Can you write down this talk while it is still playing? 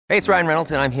Hey, it's Ryan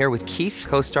Reynolds, and I'm here with Keith,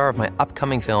 co-star of my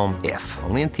upcoming film, If,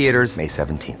 only in theaters May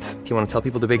 17th. Do you want to tell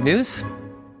people the big news?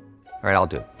 All right, I'll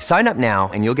do it. Sign up now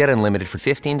and you'll get unlimited for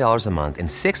 $15 a month and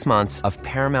 6 months of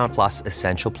Paramount Plus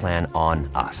Essential Plan on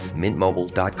us.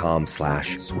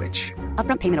 MintMobile.com/switch.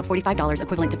 Upfront payment of $45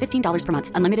 equivalent to $15 per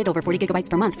month. Unlimited over 40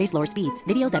 gigabytes per month. Face lower speeds.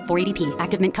 Videos at 480p.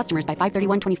 Active Mint customers by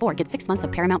 531.24 get 6 months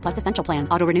of Paramount Plus Essential Plan.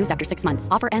 Auto renews after 6 months.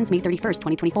 Offer ends May 31st,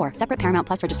 2024. Separate Paramount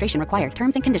Plus registration required.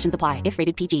 Terms and conditions apply if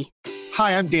rated PG.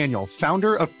 Hi, I'm Daniel,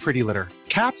 founder of Pretty Litter.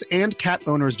 Cats and cat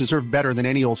owners deserve better than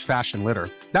any old-fashioned litter.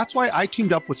 That's why I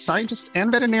teamed up with scientists and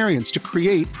veterinarians to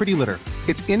create Pretty Litter.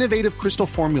 Its innovative crystal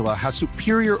formula has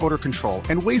superior odor control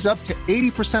and weighs up to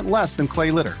 80% less than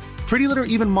clay litter. Pretty Litter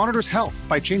even monitors health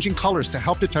by changing colors to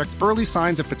help detect early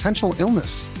signs of potential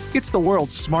illness. It's the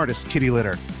world's smartest kitty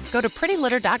litter. Go to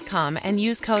prettylitter.com and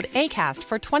use code ACAST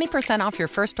for 20% off your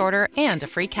first order and a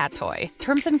free cat toy.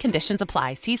 Terms and conditions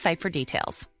apply. See site for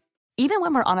details. Even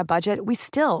when we're on a budget, we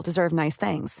still deserve nice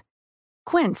things.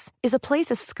 Quince is a place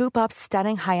to scoop up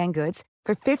stunning high-end goods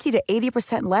for 50 to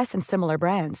 80% less than similar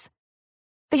brands.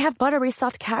 They have buttery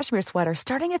soft cashmere sweaters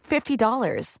starting at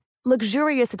 $50,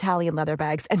 luxurious Italian leather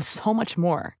bags, and so much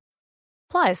more.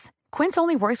 Plus, Quince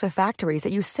only works with factories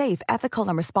that use safe, ethical,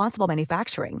 and responsible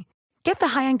manufacturing. Get the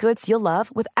high-end goods you'll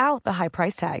love without the high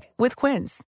price tag with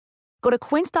Quince. Go to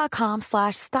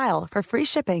quince.com/style for free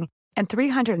shipping and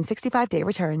 365-day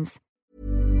returns.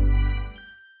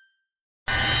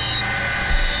 You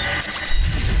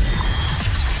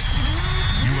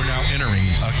are now entering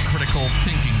a critical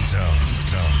thinking zone.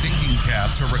 Thinking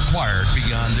caps are required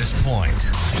beyond this point.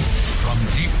 From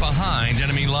deep behind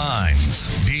enemy lines,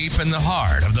 deep in the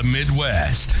heart of the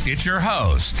Midwest, it's your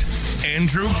host,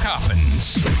 Andrew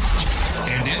Coppins.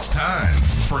 And it's time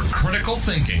for Critical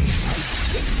Thinking.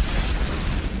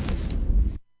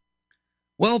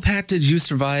 Well, Pat, did you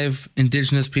survive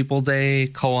Indigenous People Day,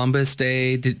 Columbus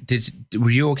Day? Were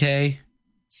you okay?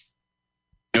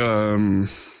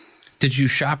 Did you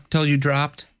shop till you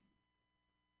dropped?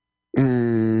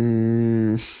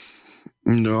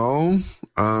 No.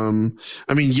 I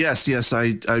mean, yes,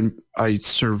 I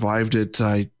survived it.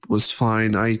 I was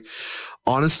fine. I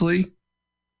honestly,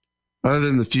 other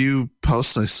than the few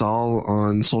posts I saw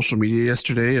on social media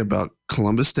yesterday about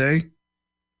Columbus Day,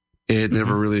 it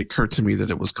never really occurred to me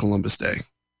that it was Columbus Day.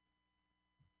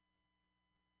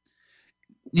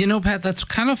 You know, Pat, that's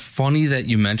kind of funny that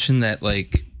you mentioned that,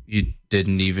 like, you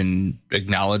didn't even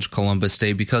acknowledge Columbus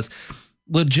Day, because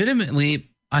legitimately,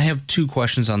 I have two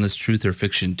questions on this Truth or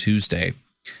Fiction Tuesday.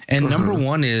 And number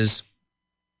one is,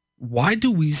 why do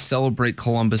we celebrate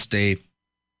Columbus Day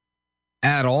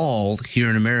at all here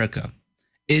in America?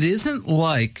 It isn't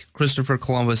like Christopher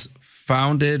Columbus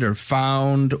founded or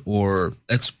found or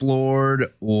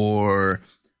explored or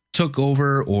took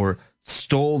over or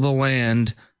stole the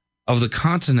land of the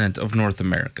continent of North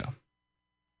America.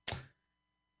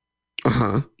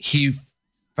 He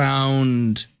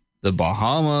found the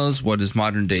Bahamas, what is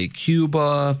modern day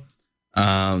Cuba,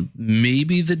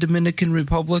 maybe the Dominican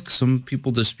Republic. Some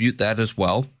people dispute that as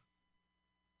well.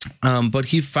 But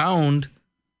he found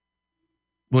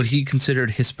what he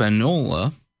considered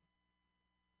Hispaniola.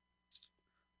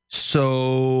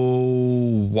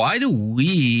 So why do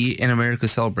we in America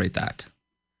celebrate that?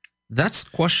 That's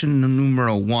question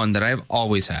numero one that I've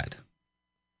always had.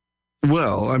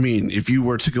 Well, I mean, if you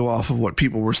were to go off of what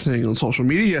people were saying on social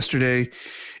media yesterday,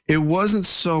 it wasn't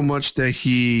so much that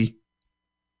he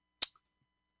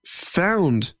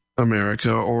found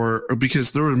America, or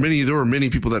because there were many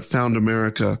people that found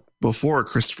America before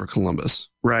Christopher Columbus,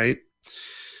 right?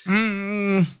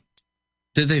 Did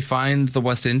they find the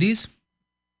West Indies?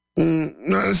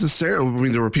 Not necessarily. I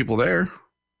mean, there were people there,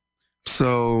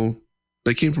 so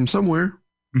they came from somewhere.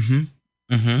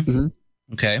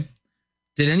 Okay.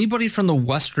 Did anybody from the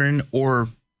Western or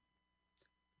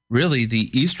really the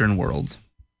Eastern world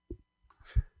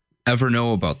ever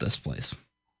know about this place?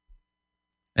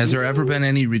 Has there ever been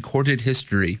any recorded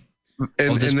history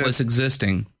of this place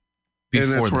existing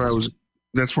before and this?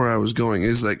 That's where I was going.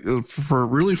 Is like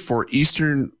for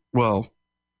Eastern, well,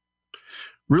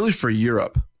 really for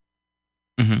Europe.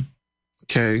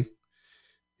 Okay,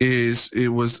 this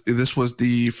was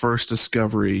the first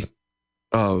discovery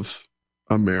of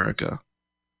America.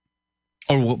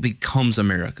 Or what becomes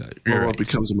America. What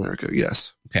becomes America,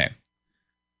 yes. Okay.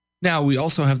 Now, we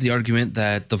also have the argument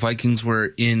that the Vikings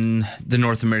were in the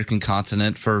North American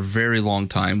continent for a very long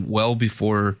time, well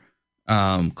before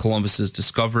Columbus's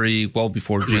discovery, well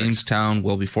before Correct. Jamestown,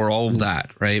 well before all of that,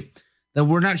 right? Now,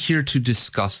 we're not here to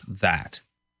discuss that.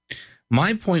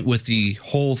 My point with the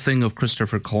whole thing of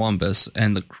Christopher Columbus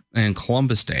and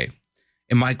Columbus Day,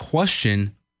 and my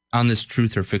question on this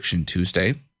Truth or Fiction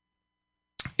Tuesday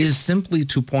is simply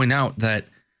to point out that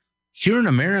here in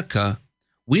America,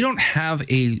 we don't have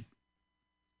a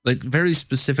very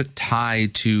specific tie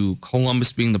to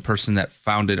Columbus being the person that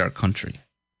founded our country,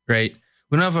 right?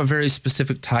 We don't have a very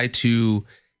specific tie to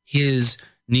his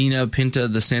Nina Pinta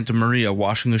de Santa Maria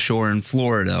washing ashore in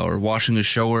Florida or washing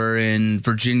ashore in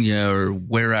Virginia or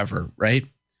wherever, right?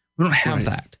 We don't have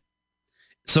that.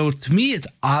 So to me, it's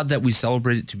odd that we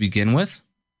celebrate it to begin with.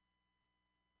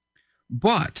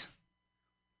 But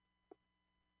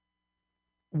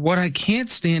what I can't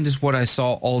stand is what I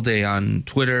saw all day on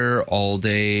Twitter, all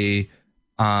day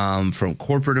from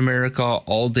corporate America,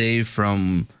 all day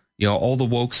from, all the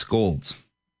woke scolds.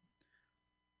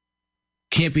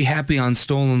 Can't be happy on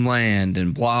stolen land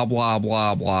and blah, blah,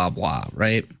 blah, blah, blah,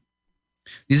 right?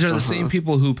 These are the same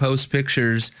people who post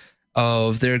pictures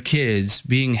of their kids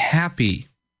being happy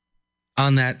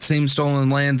on that same stolen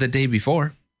land the day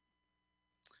before.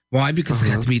 Why? Because they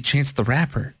got to meet Chance the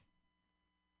Rapper.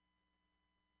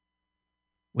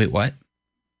 Wait, what?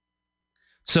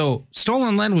 So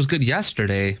stolen land was good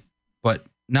yesterday, but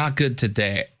not good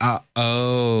today.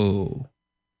 Oh.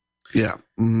 Yeah.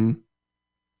 Mm-hmm.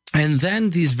 And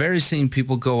then these very same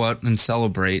people go out and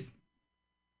celebrate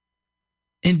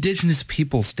Indigenous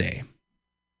Peoples Day.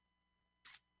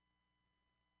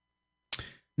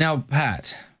 Now,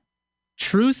 Pat,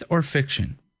 truth or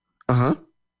fiction?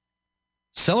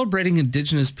 Celebrating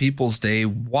Indigenous Peoples Day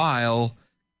while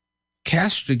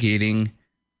castigating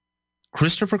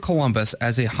Christopher Columbus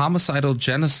as a homicidal,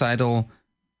 genocidal,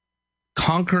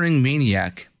 conquering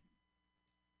maniac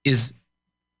is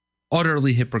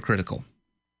utterly hypocritical.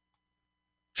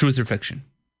 Truth or fiction?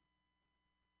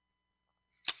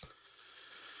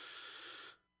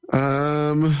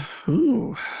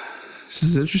 This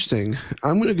is interesting.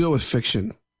 I'm going to go with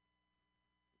fiction.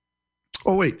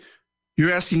 Oh, wait.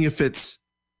 You're asking if it's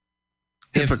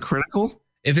hypocritical?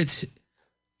 If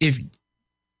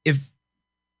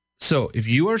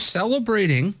you are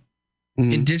celebrating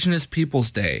Indigenous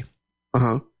Peoples Day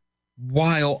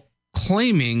while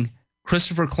claiming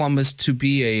Christopher Columbus to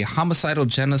be a homicidal,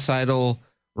 genocidal,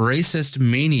 racist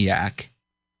maniac,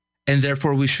 and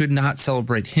therefore we should not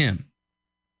celebrate him,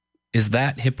 is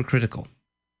that hypocritical?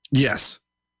 Yes.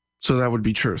 So that would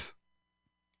be truth.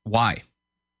 Why?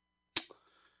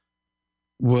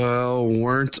 Well,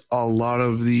 weren't a lot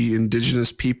of the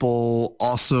indigenous people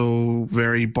also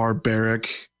very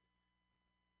barbaric,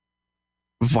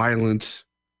 violent,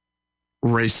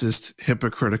 racist,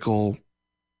 hypocritical?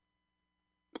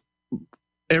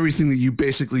 Everything that you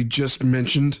basically just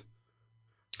mentioned,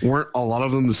 weren't a lot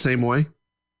of them the same way?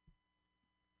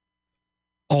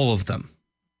 All of them.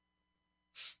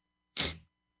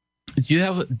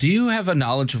 Do you have a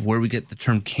knowledge of where we get the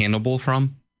term cannibal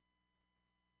from?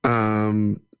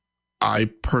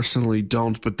 I personally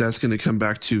don't, but that's going to come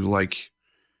back to like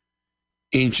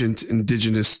ancient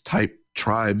indigenous type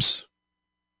tribes.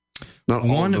 Not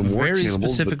all one of them were very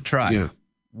cannibals, specific but, tribe. Yeah.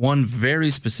 One very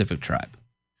specific tribe.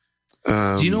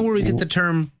 Do you know where we get the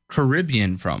term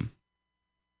Caribbean from?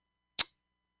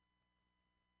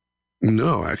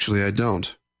 No, actually, I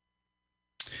don't.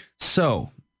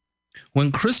 So,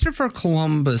 when Christopher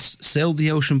Columbus sailed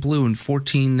the ocean blue in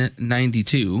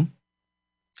 1492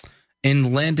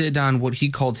 and landed on what he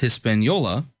called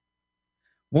Hispaniola,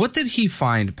 what did he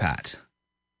find, Pat?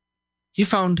 He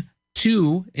found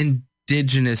 2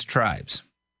 indigenous tribes,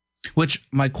 which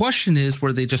my question is,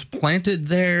 were they just planted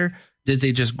there? Did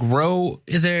they just grow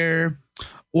there?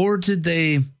 Or did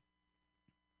they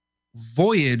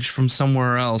voyage from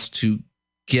somewhere else to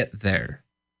get there?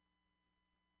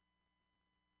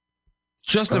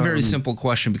 Just a very simple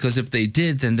question, because if they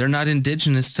did, then they're not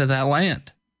indigenous to that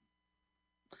land.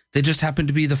 They just happened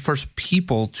to be the first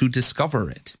people to discover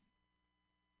it.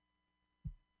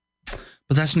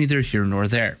 But that's neither here nor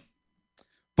there.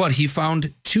 But he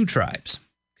found 2 tribes,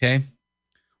 okay?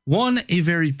 One, a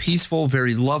very peaceful,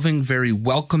 very loving, very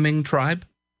welcoming tribe.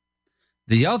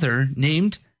 The other,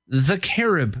 named the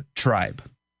Carib tribe.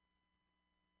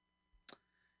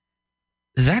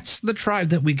 That's the tribe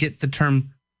that we get the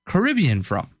term Caribbean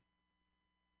from.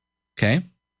 Okay?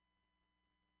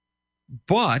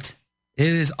 But it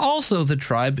is also the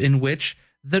tribe in which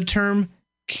the term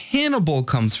cannibal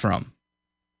comes from.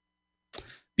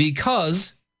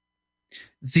 Because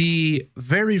the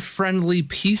very friendly,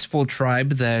 peaceful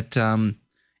tribe that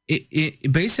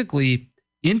it basically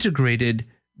integrated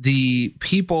the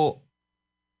people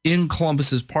in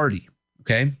Columbus's party,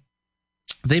 okay?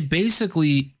 They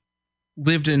basically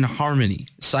lived in harmony,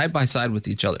 side by side with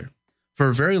each other, for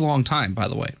a very long time, by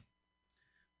the way.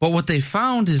 But what they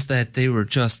found is that they were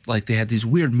just like, they had these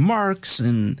weird marks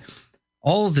and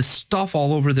all of this stuff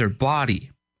all over their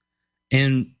body.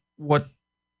 And what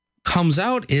comes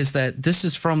out is that this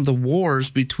is from the wars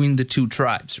between the two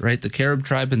tribes, right? The Carib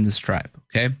tribe and this tribe,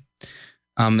 okay?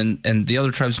 And the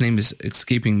other tribe's name is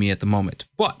escaping me at the moment.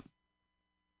 But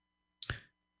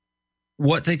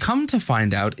what they come to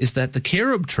find out is that the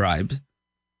Carib tribe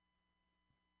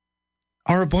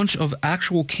are a bunch of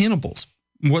actual cannibals.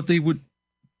 What they would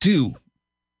do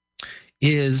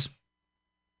is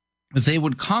they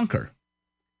would conquer,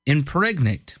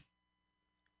 impregnate,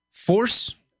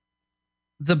 force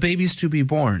the babies to be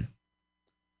born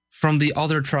from the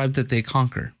other tribe that they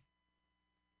conquer,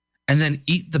 and then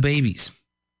eat the babies.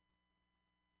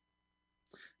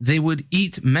 They would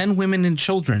eat men, women, and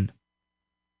children.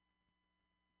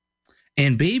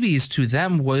 And babies to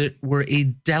them were a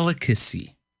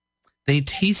delicacy. They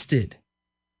tasted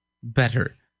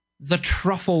better. The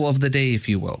truffle of the day, if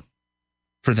you will,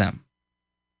 for them.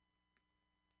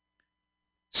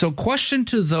 So, question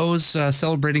to those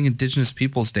celebrating Indigenous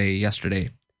Peoples Day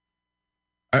yesterday.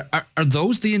 Are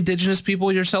those the Indigenous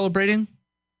people you're celebrating?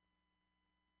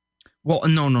 Well,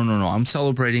 no. I'm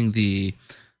celebrating the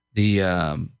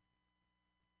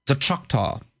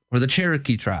Choctaw or the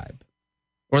Cherokee tribe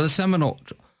or the Seminole.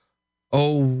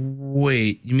 Oh,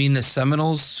 wait. You mean the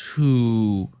Seminoles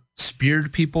who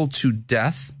speared people to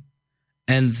death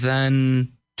and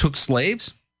then took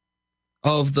slaves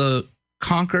of the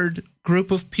conquered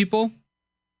group of people?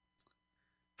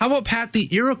 How about, Pat,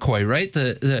 the Iroquois, right?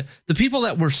 The people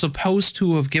that were supposed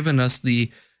to have given us the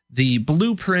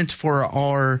blueprint for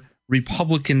our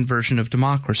Republican version of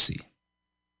democracy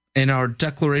and our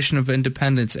Declaration of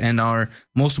Independence and our,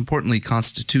 most importantly,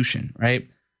 Constitution, right?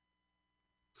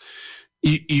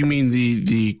 You mean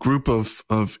the group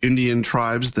of Indian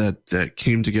tribes that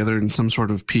came together in some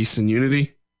sort of peace and unity?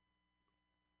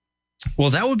 Well,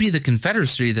 that would be the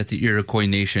Confederacy that the Iroquois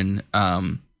Nation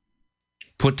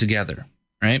put together,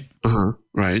 right?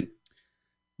 Right.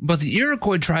 But the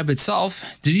Iroquois tribe itself,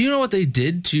 did you know what they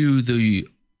did to the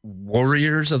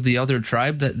warriors of the other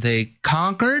tribe that they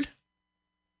conquered?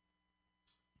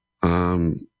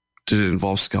 Did it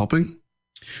involve scalping?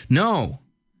 No.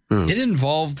 Oh. It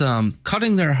involved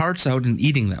cutting their hearts out and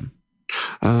eating them.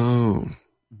 Oh.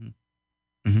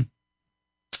 Mm-hmm.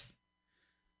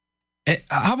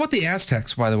 How about the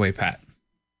Aztecs, by the way, Pat?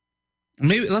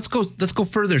 Maybe let's go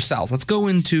further south. Let's go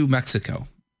into Mexico.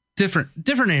 Different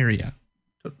area.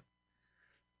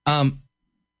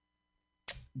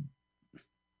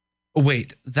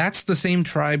 Wait, that's the same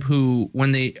tribe who,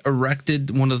 when they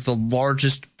erected one of the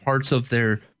largest parts of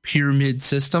their pyramid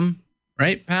system,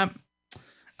 right, Pat?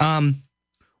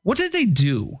 What did they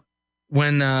do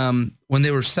when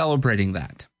they were celebrating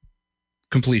that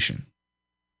completion?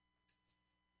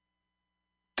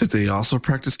 Did they also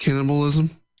practice cannibalism?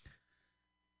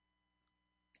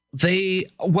 They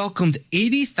welcomed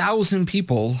 80,000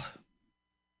 people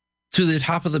to the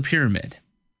top of the pyramid.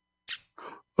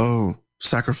 Oh,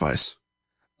 sacrifice.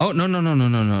 Oh,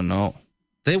 no.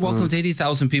 They welcomed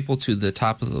 80,000 people to the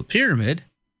top of the pyramid,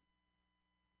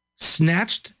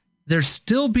 snatched their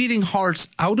still beating hearts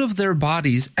out of their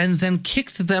bodies, and then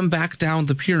kicked them back down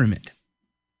the pyramid.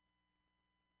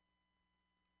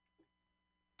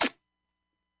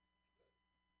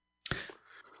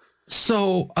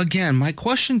 So, again, my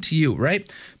question to you,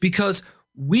 right? Because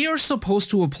we are supposed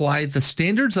to apply the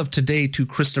standards of today to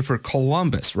Christopher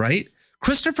Columbus, right?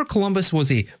 Christopher Columbus was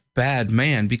a bad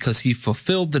man because he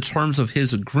fulfilled the terms of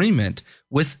his agreement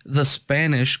with the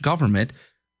Spanish government.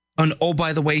 And, oh,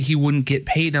 by the way, he wouldn't get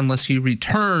paid unless he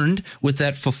returned with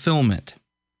that fulfillment.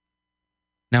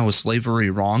 Now, is slavery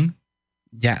wrong?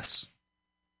 Yes.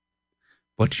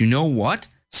 But you know what?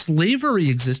 Slavery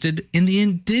existed in the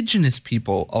indigenous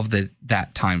people of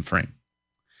that time frame.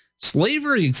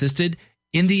 Slavery existed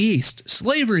in the East.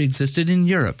 Slavery existed in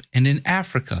Europe and in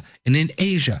Africa and in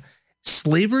Asia.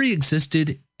 Slavery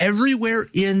existed everywhere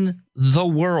in the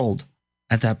world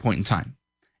at that point in time.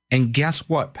 And guess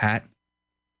what, Pat?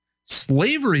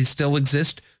 Slavery still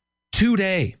exists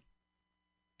today,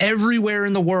 everywhere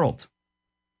in the world.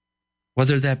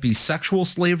 Whether that be sexual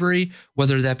slavery,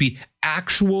 whether that be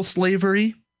actual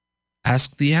slavery.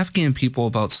 Ask the Afghan people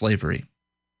about slavery.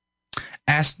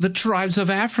 Ask the tribes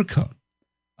of Africa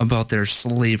about their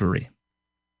slavery.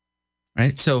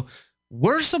 Right? So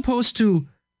we're supposed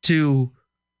to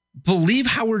believe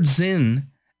Howard Zinn,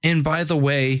 and by the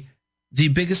way, the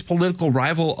biggest political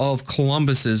rival of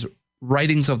Columbus's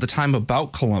writings of the time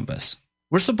about Columbus.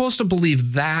 We're supposed to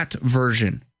believe that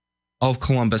version of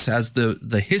Columbus as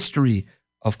the history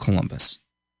of Columbus,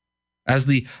 as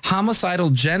the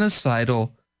homicidal,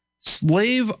 genocidal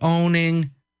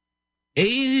slave-owning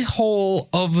a-hole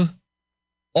of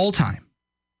all time.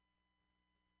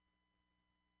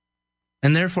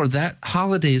 And therefore, that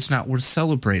holiday is not worth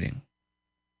celebrating.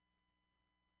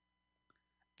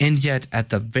 And yet, at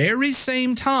the very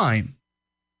same time,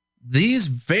 these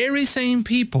very same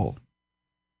people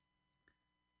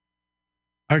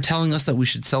are telling us that we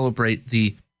should celebrate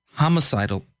the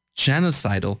homicidal,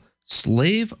 genocidal,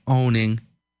 slave-owning,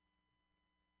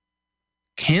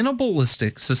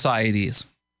 cannibalistic societies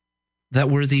that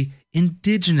were the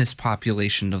indigenous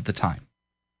population of the time.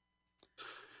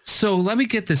 So let me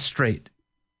get this straight.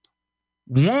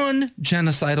 One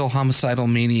genocidal, homicidal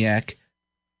maniac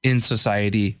in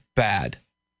society, bad.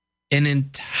 An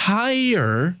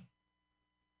entire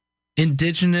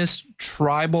indigenous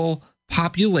tribal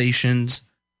population's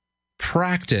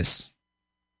practice,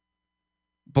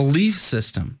 belief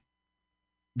system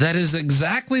that is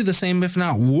exactly the same, if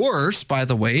not worse, by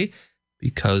the way,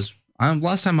 because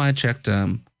last time I checked,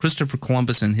 Christopher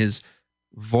Columbus and his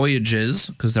voyages,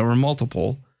 because there were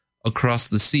multiple across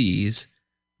the seas,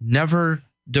 never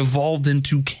devolved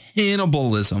into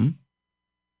cannibalism.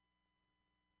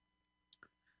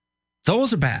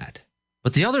 Those are bad.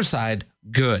 But the other side,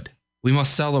 good. We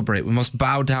must celebrate. We must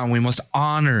bow down. We must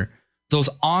honor those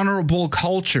honorable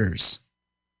cultures.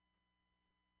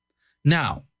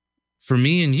 Now, for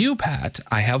me and you, Pat,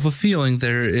 I have a feeling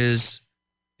there is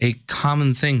a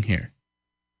common thing here.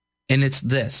 And it's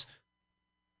this.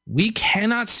 We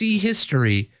cannot see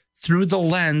history through the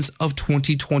lens of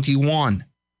 2021.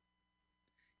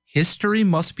 History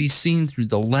must be seen through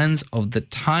the lens of the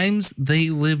times they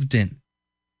lived in.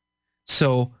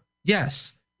 So,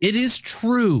 yes, it is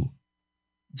true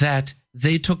that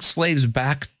they took slaves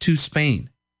back to Spain.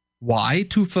 Why?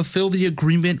 To fulfill the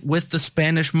agreement with the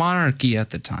Spanish monarchy at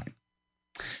the time.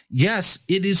 Yes,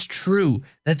 it is true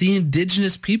that the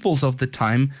indigenous peoples of the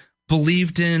time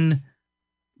believed in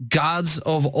gods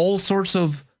of all sorts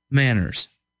of manners.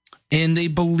 And they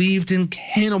believed in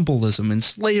cannibalism and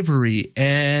slavery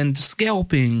and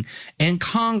scalping and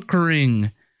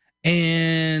conquering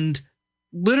and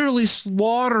literally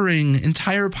slaughtering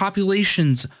entire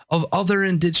populations of other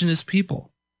indigenous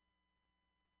people.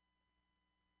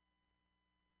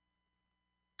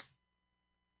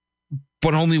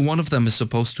 But only one of them is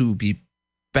supposed to be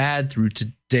bad through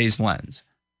today's lens.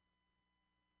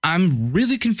 I'm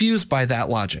really confused by that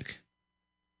logic.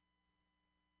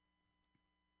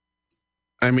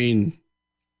 I mean,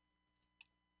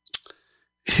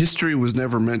 history was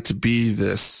never meant to be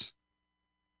this,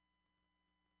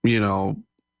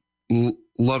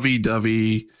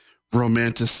 lovey-dovey,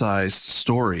 romanticized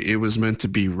story. It was meant to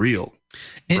be real,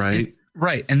 right?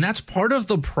 Right. And that's part of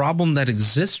the problem that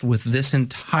exists with this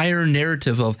entire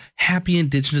narrative of Happy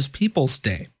Indigenous Peoples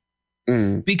Day.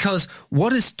 Because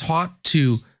what is taught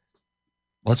to,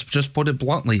 let's just put it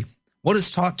bluntly, what is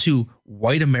taught to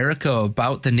white America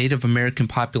about the Native American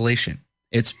population?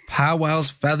 It's powwows,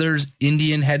 feathers,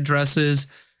 Indian headdresses,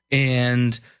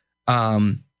 and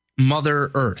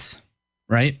Mother Earth,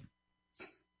 right?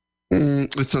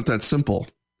 It's not that simple.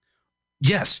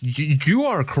 Yes, you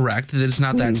are correct that it's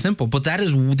not that simple, but that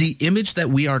is the image that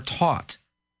we are taught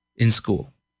in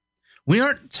school. We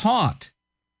aren't taught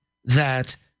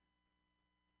that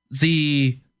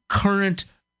the current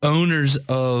owners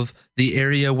of the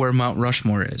area where Mount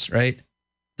Rushmore is, right?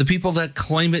 The people that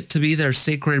claim it to be their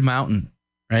sacred mountain,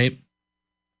 right?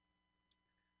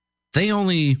 They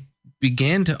only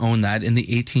began to own that in the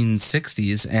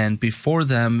 1860s, and before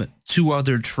them, two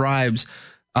other tribes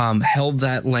held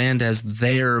that land as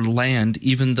their land,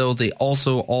 even though they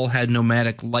also all had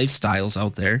nomadic lifestyles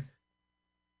out there,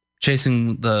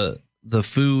 chasing the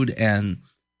food and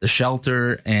the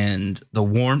shelter and the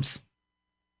warmth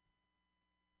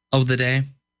of the day.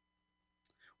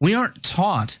 We aren't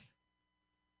taught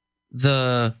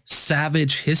the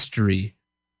savage history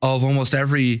of almost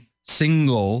every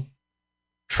single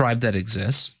tribe that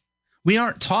exists. We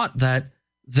aren't taught that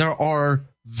there are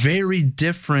very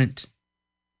different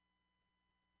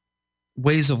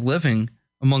ways of living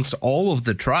amongst all of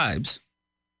the tribes,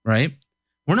 right?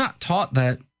 We're not taught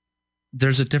that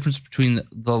there's a difference between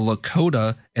the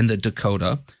Lakota and the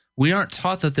Dakota. We aren't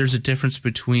taught that there's a difference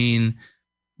between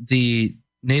the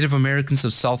Native Americans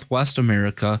of Southwest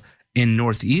America and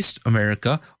Northeast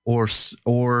America or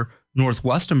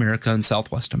Northwest America and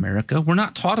Southwest America. We're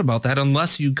not taught about that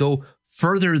unless you go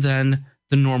further than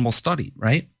the normal study,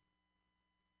 right?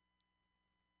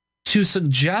 To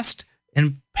suggest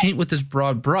and paint with this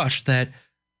broad brush that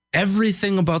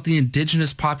everything about the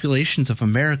indigenous populations of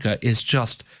America is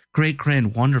just great,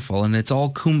 grand, wonderful, and it's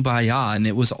all kumbaya, and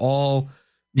it was all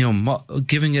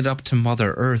giving it up to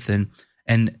Mother Earth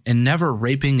and never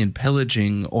raping and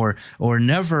pillaging or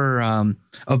never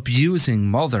abusing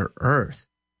Mother Earth.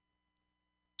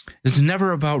 It's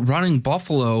never about running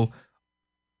buffalo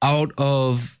out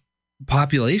of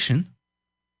population.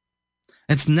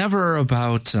 It's never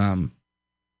about the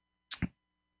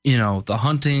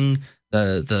hunting,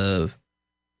 the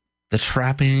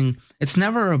trapping. It's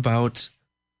never about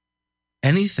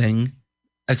anything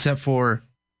except for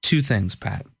two things,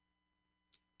 Pat.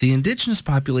 The indigenous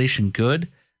population, good.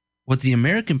 What the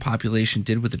American population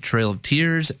did with the Trail of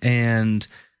Tears and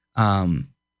Andrew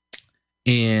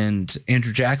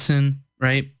Jackson,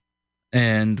 right?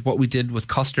 And what we did with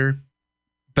Custer,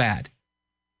 bad.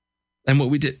 And what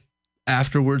we did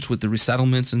afterwards with the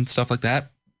resettlements and stuff like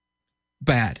that,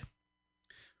 bad.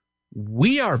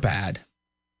 We are bad.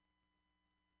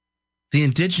 The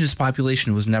indigenous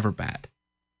population was never bad.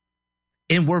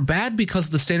 And we're bad because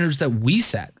of the standards that we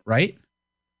set, right?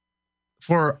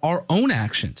 For our own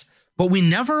actions. But we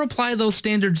never apply those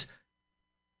standards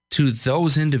to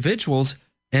those individuals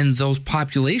and those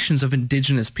populations of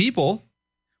indigenous people.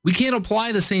 We can't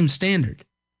apply the same standard.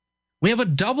 We have a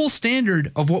double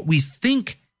standard of what we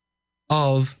think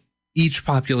of each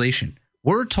population.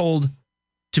 We're told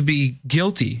to be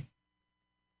guilty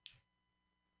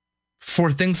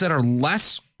for things that are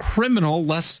less criminal,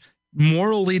 less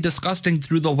morally disgusting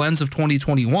through the lens of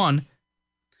 2021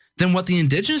 than what the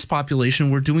indigenous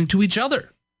population were doing to each other.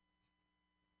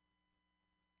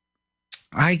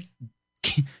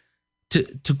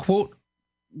 To quote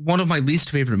one of my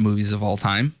least favorite movies of all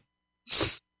time,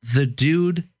 the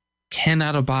dude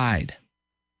cannot abide.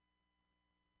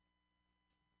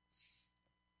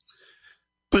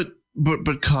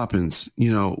 But Coppins,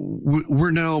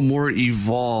 we're now more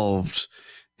evolved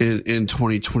in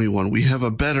 2021. We have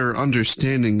a better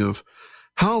understanding of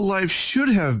how life should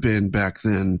have been back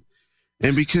then.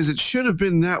 And because it should have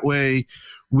been that way,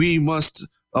 we must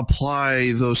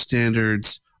apply those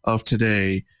standards of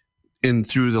today in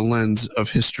through the lens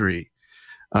of history.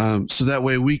 So that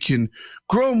way we can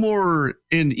grow more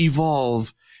and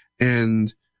evolve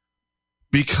and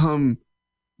become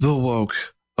the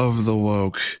woke of the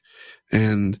woke.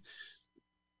 And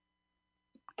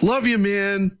love you,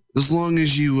 man, as long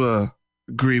as you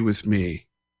agree with me.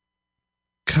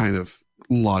 Kind of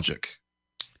logic.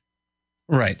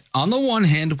 Right. On the one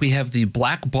hand, we have the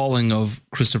blackballing of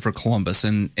Christopher Columbus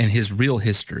and his real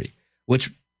history, which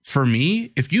for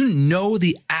me, if you know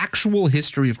the actual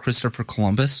history of Christopher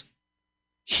Columbus,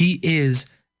 he is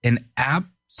an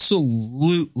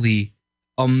absolutely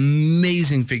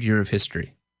amazing figure of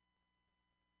history.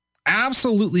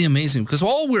 Absolutely amazing, because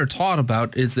all we're taught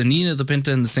about is the Nina, the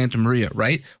Pinta, and the Santa Maria,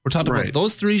 right? We're taught about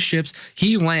those three ships.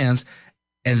 He lands,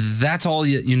 and that's all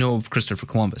you know of Christopher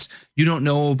Columbus. You don't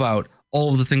know about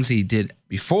all of the things he did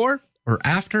before or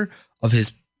after, of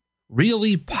his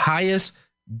really pious,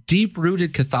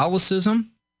 deep-rooted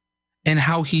Catholicism, and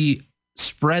how he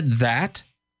spread that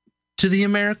to the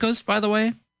Americas, by the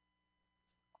way.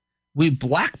 We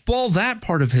blackball that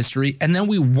part of history, and then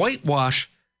we whitewash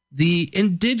the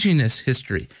indigenous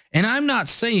history. And I'm not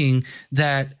saying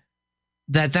that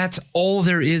that's all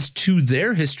there is to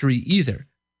their history either.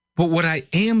 But what I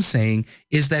am saying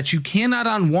is that you cannot,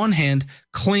 on one hand,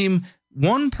 claim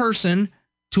one person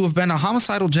to have been a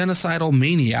homicidal, genocidal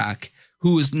maniac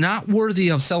who is not worthy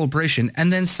of celebration,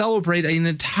 and then celebrate an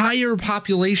entire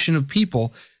population of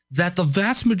people that the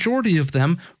vast majority of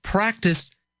them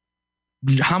practiced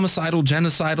homicidal,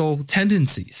 genocidal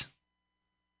tendencies.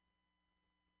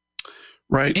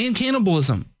 Right. And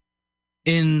cannibalism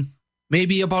in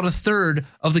maybe about a third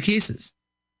of the cases.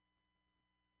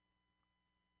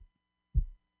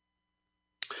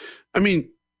 I mean,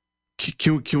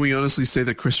 can we honestly say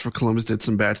that Christopher Columbus did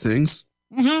some bad things?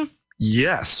 Mm-hmm.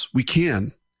 Yes, we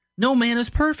can. No man is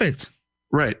perfect.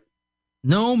 Right.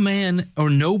 No man or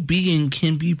no being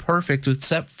can be perfect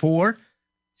except for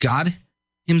God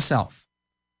himself.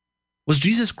 Was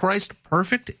Jesus Christ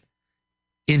perfect?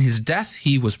 In his death,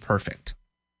 he was perfect.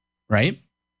 Right?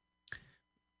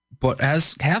 But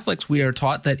as Catholics, we are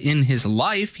taught that in his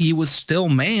life, he was still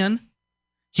man.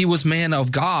 He was man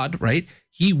of God, right?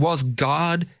 He was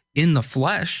God in the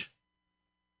flesh.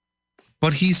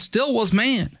 But he still was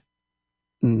man.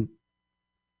 Mm.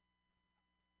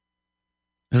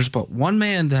 There's but one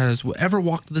man that has ever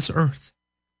walked this earth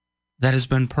that has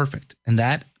been perfect. And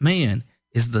that man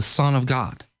is the Son of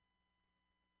God.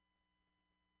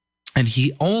 And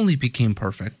he only became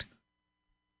perfect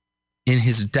in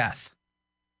his death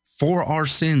for our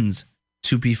sins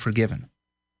to be forgiven.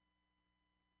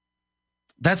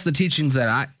 That's the teachings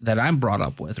that I'm brought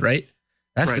up with, right?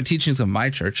 That's the teachings of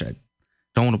my church.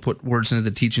 Don't want to put words into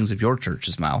the teachings of your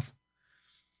church's mouth.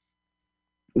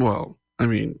 Well, I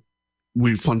mean,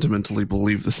 we fundamentally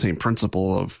believe the same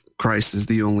principle of Christ is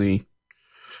the only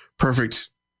perfect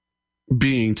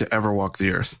being to ever walk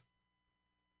the earth.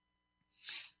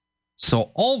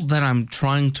 So all that I'm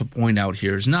trying to point out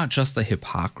here is not just the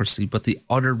hypocrisy, but the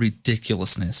utter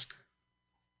ridiculousness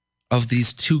of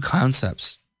these two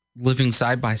concepts living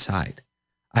side by side.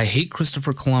 I hate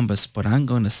Christopher Columbus, but I'm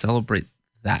going to celebrate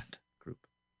that group.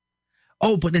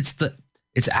 Oh, but it's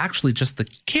actually just the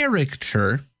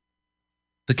caricature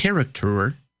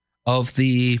of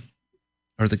the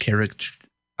character.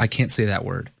 I can't say that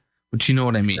word, but you know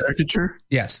what I mean. Caricature?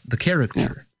 Yes, the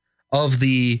caricature of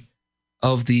the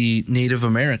Native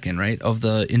American, right? Of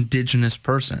the indigenous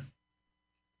person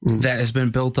that has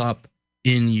been built up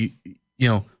in,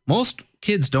 most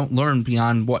kids don't learn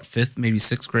beyond fifth, maybe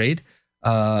sixth grade,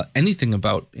 anything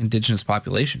about indigenous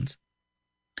populations.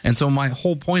 And so my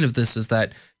whole point of this is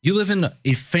that you live in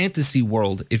a fantasy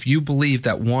world if you believe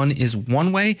that one is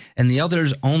one way and the other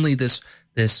is only this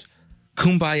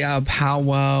kumbaya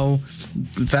powwow,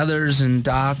 feathers and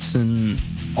dots and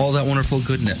all that wonderful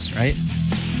goodness, right?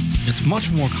 It's much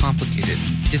more complicated.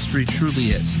 History truly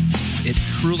is. It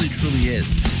truly, truly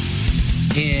is.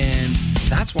 And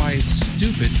that's why it's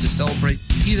stupid to celebrate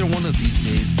either one of these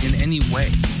days in any way.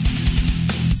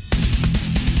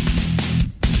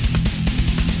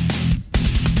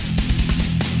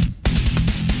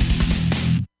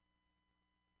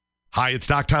 Hi, it's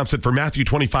Doc Thompson for Matthew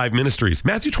 25 Ministries.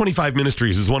 Matthew 25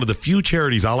 Ministries is one of the few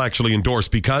charities I'll actually endorse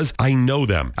because I know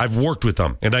them. I've worked with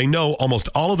them, and I know almost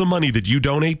all of the money that you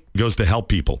donate goes to help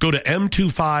people. Go to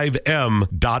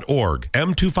m25m.org,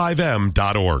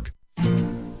 m25m.org.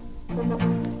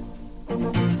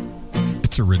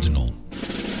 It's original.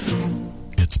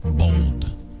 It's bold.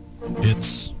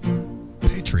 It's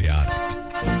patriotic.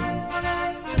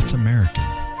 It's American.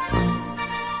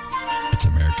 It's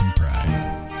American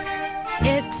pride.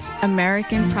 It's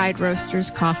American Pride Roasters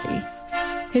coffee.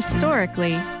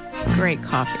 Historically, great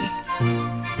coffee.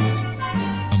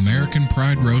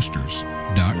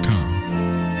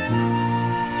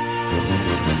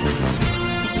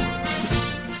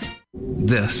 AmericanPrideRoasters.com.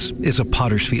 This is a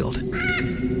potter's field.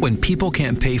 When people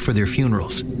can't pay for their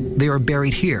funerals, they are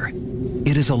buried here.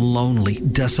 It is a lonely,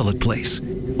 desolate place,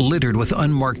 littered with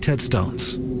unmarked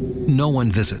headstones. No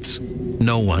one visits.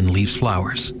 No one leaves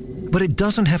flowers. But it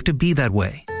doesn't have to be that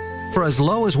way. For as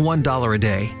low as $1 a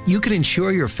day, you can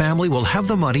ensure your family will have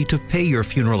the money to pay your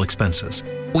funeral expenses.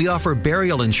 We offer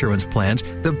burial insurance plans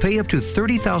that pay up to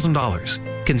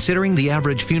 $30,000. Considering the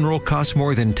average funeral costs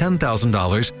more than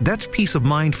 $10,000, that's peace of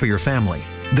mind for your family.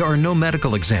 There are no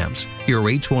medical exams, your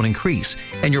rates won't increase,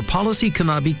 and your policy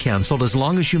cannot be canceled as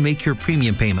long as you make your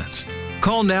premium payments.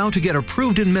 Call now to get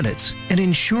approved in minutes and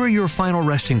ensure your final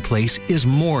resting place is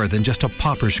more than just a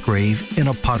pauper's grave in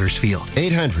a potter's field.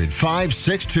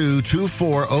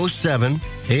 800-562-2407.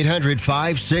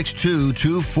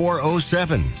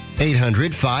 800-562-2407.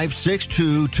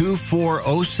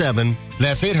 800-562-2407.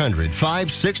 That's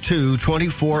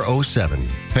 800-562-2407.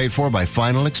 Paid for by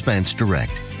Final Expense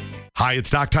Direct. Hi, it's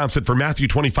Doc Thompson for Matthew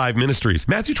 25 Ministries.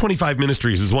 Matthew 25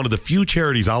 Ministries is one of the few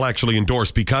charities I'll actually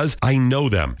endorse because I know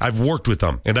them. I've worked with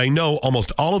them, and I know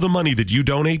almost all of the money that you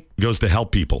donate goes to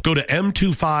help people. Go to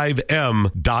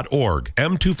m25m.org,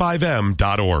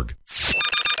 m25m.org.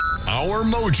 Our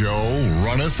mojo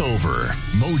runneth over.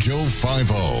 Mojo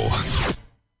 50.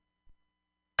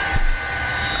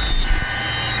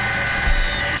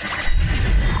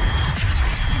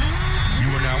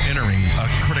 Entering a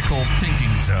critical thinking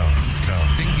zone. So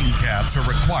thinking caps are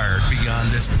required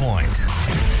beyond this point.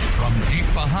 From deep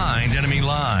behind enemy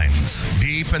lines,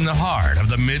 deep in the heart of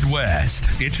the Midwest,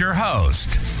 it's your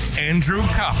host, Andrew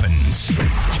Coppins.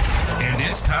 And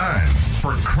it's time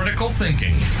for Critical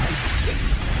Thinking.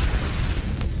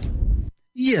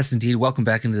 Yes, indeed. Welcome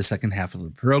back into the second half of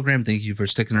the program. Thank you for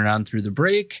sticking around through the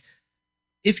break.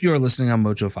 If you're listening on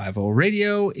Mojo 50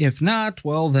 Radio, if not,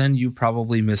 well, then you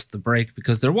probably missed the break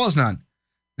because there was none.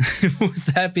 With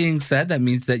that being said, that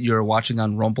means that you're watching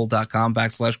on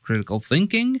rumble.com/critical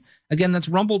thinking. Again, that's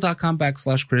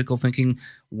rumble.com/critical thinking.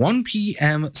 1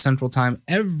 p.m. Central Time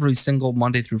every single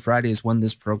Monday through Friday is when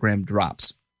this program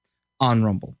drops on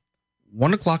Rumble.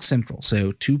 1 o'clock Central,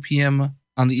 so 2 p.m.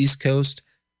 on the East Coast,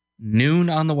 noon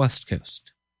on the West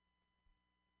Coast.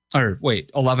 Or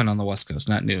wait, 11 on the West Coast,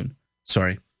 not noon.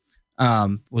 Sorry.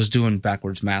 Was doing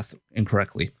backwards math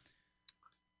incorrectly.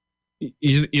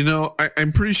 You know,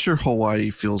 I'm pretty sure Hawaii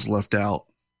feels left out.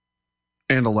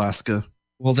 And Alaska.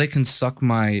 Well, they can suck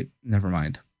my... Never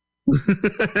mind.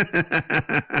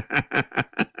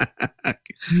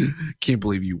 Can't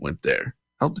believe you went there.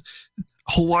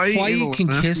 Hawaii can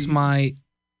kiss my.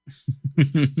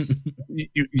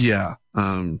 Yeah.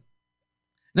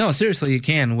 No, seriously, you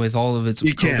can with all of its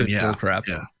COVID crap.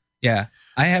 Yeah.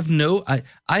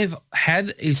 I've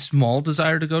had a small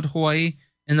desire to go to Hawaii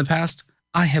in the past.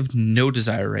 I have no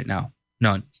desire right now.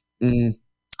 None.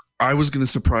 I was going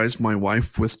to surprise my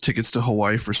wife with tickets to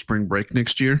Hawaii for spring break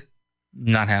next year.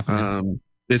 Not happening.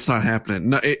 It's not happening.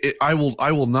 No, I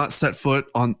will not set foot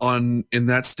on in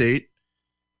that state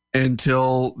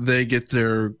until they get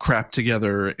their crap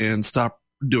together and stop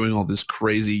doing all this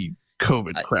crazy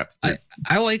COVID crap.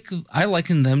 I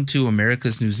liken them to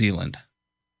America's New Zealand.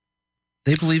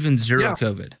 They believe in zero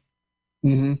COVID.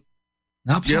 Mm-hmm.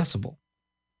 Not possible.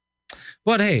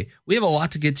 But hey, we have a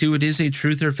lot to get to. It is a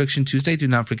Truth or Fiction Tuesday. Do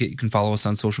not forget you can follow us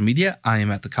on social media. I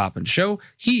am at The Coppin Show.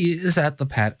 He is at The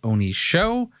Pat Oni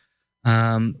Show.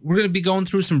 We're going to be going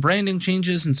through some branding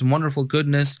changes and some wonderful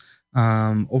goodness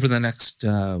over the next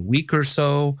week or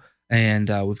so. And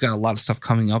we've got a lot of stuff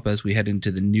coming up as we head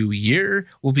into the new year.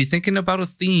 We'll be thinking about a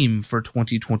theme for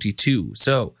 2022.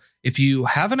 So if you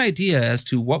have an idea as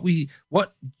to what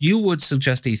you would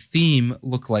suggest a theme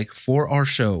look like for our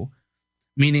show,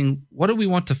 meaning what do we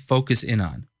want to focus in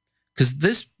on? Because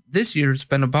this year it's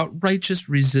been about righteous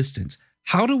resistance.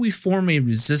 How do we form a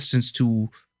resistance to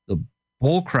the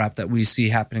bullcrap that we see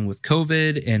happening with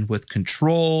COVID and with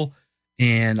control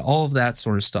and all of that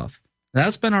sort of stuff?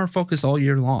 That's been our focus all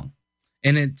year long.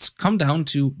 And it's come down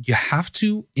to you have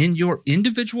to, in your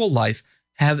individual life,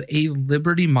 have a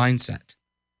liberty mindset.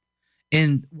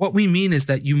 And what we mean is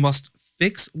that you must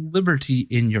fix liberty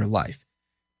in your life.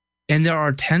 And there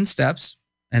are 10 steps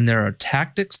and there are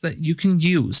tactics that you can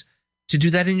use to do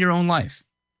that in your own life.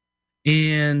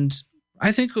 And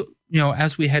I think,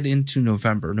 as we head into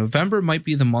November might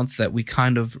be the month that we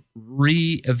kind of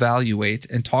reevaluate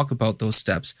and talk about those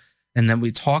steps. And then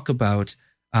we talk about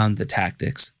the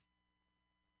tactics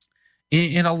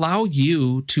and allow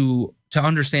you to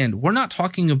understand we're not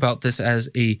talking about this as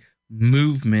a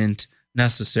movement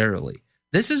necessarily.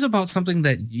 This is about something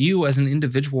that you as an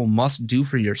individual must do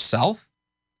for yourself,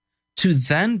 to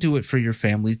then do it for your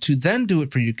family, to then do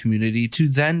it for your community, to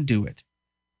then do it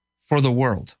for the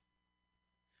world.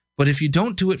 But if you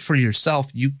don't do it for yourself,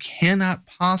 you cannot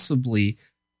possibly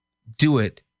do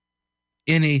it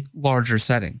in a larger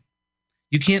setting.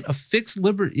 You can't affix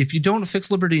liberty. If you don't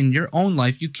affix liberty in your own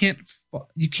life, you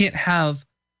can't have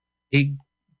a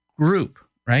group,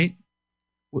 right?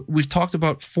 We've talked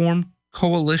about form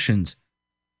coalitions,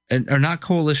 or not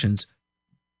coalitions,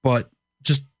 but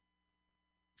just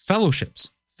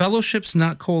fellowships. Fellowships,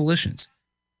 not coalitions.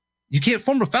 You can't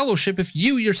form a fellowship if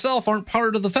you yourself aren't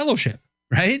part of the fellowship,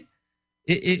 right?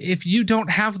 If you don't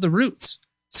have the roots.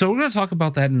 So we're going to talk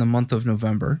about that in the month of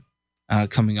November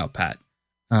coming up, Pat.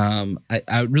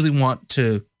 I really want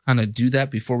to kind of do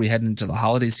that before we head into the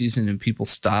holiday season and people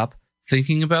stop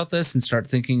thinking about this and start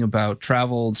thinking about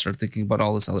travel and start thinking about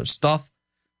all this other stuff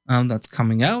that's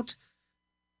coming out.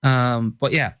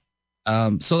 But yeah,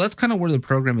 so that's kind of where the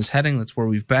program is heading. That's where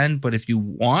we've been. But if you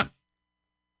want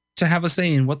to have a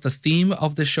say in what the theme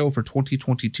of the show for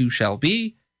 2022 shall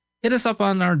be, hit us up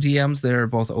on our DMs. They're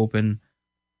both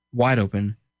wide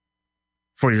open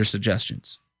for your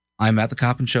suggestions. I'm at The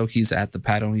Coppin Show. He's at The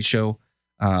Pat Oni Show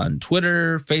on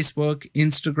Twitter, Facebook,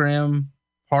 Instagram,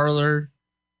 Parler,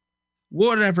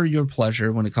 whatever your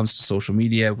pleasure when it comes to social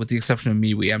media, with the exception of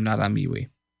MeWe. I'm not on MeWe.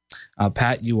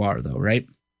 Pat, you are though, right?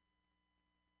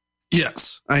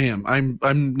 Yes, I am. I'm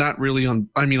not really on.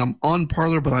 I mean, I'm on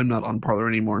Parler, but I'm not on Parler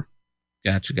anymore.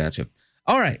 Gotcha.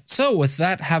 All right. So with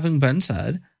that having been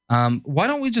said, why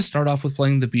don't we just start off with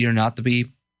playing the Be or Not the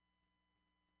Be,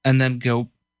 and then go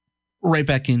right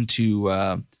back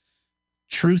into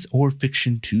Truth or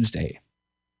Fiction Tuesday.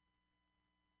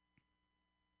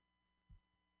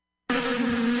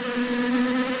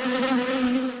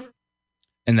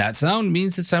 And that sound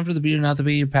means it's time for the Be or Not the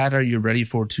Be. Pat, are you ready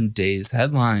for today's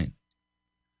headline?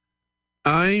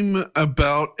 I'm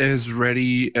about as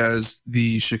ready as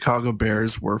the Chicago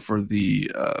Bears were for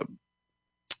the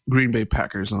Green Bay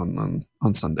Packers on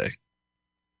Sunday.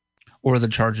 Or the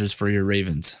Chargers for your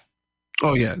Ravens.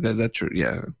 Oh yeah, that's true.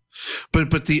 Yeah,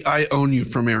 but the "I own you"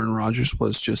 from Aaron Rodgers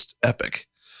was just epic.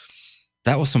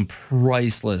 That was some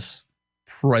priceless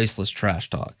trash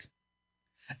talk,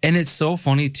 and it's so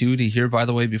funny too to hear. By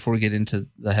the way, before we get into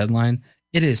the headline,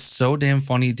 it is so damn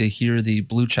funny to hear the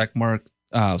blue checkmark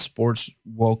sports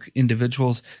woke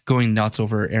individuals going nuts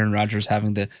over Aaron Rodgers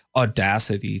having the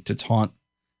audacity to taunt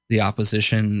the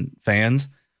opposition fans,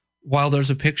 while there's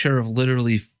a picture of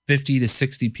literally 50 to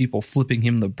 60 people flipping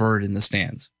him the bird in the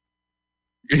stands.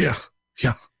 Yeah.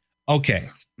 Okay.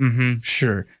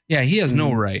 Sure. Yeah, he has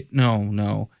no right.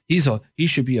 No. He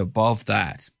should be above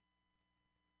that.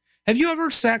 Have you ever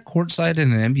sat courtside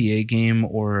in an NBA game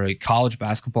or a college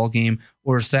basketball game,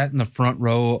 or sat in the front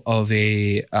row of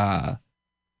any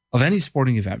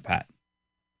sporting event, Pat?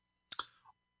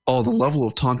 Oh, the level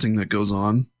of taunting that goes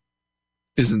on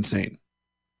is insane.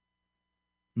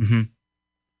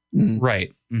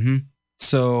 Right.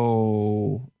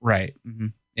 So, right.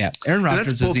 Yeah. Aaron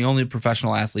Rodgers is the only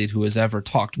professional athlete who has ever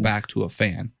talked back to a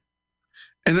fan.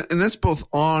 And that's both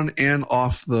on and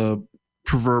off the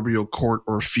proverbial court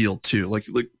or field too. Like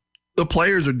the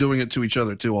players are doing it to each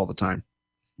other too all the time.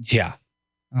 Yeah.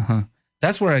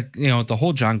 That's where the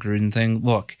whole John Gruden thing.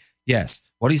 Look, yes,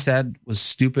 what he said was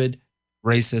stupid,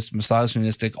 racist,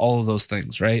 misogynistic, all of those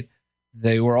things, right?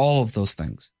 They were all of those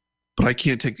things. But I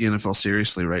can't take the NFL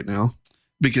seriously right now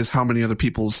because how many other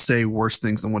people say worse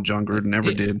things than what John Gruden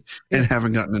ever did and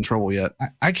haven't gotten in trouble yet.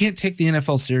 I can't take the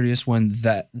NFL serious when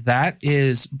that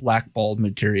is blackballed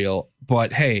material.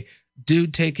 But hey,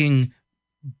 dude taking,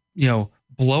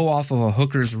 blow off of a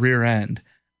hooker's rear end,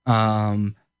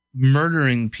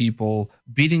 murdering people,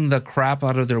 beating the crap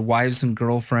out of their wives and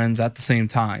girlfriends at the same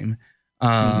time,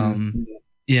 all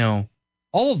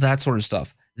of that sort of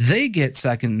stuff. They get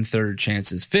second and third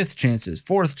chances, fifth chances,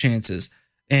 fourth chances.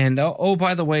 And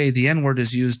by the way, the N-word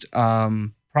is used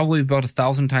probably about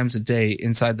 1,000 times a day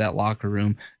inside that locker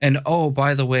room. And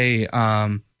by the way,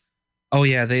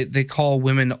 they call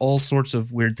women all sorts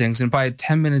of weird things. And by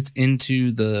 10 minutes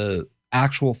into the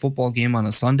actual football game on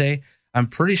a Sunday, I'm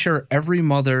pretty sure every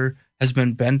mother has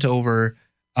been bent over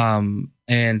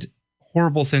and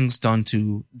horrible things done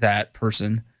to that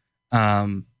person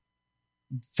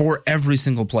for every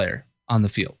single player on the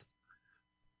field.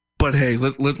 But hey,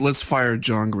 let's fire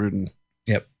John Gruden.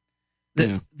 Yep.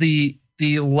 The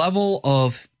level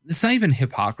of, it's not even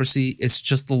hypocrisy, it's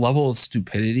just the level of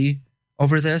stupidity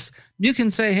over this. You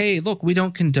can say, hey, look, we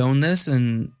don't condone this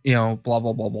and, blah,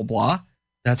 blah, blah, blah, blah.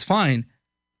 That's fine.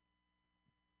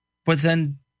 But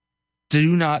then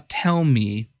do not tell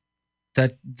me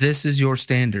that this is your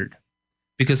standard,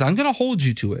 because I'm going to hold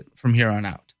you to it from here on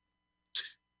out.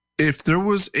 If there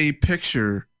was a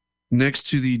picture next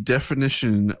to the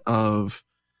definition of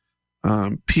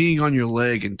peeing on your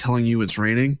leg and telling you it's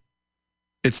raining,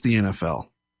 it's the NFL.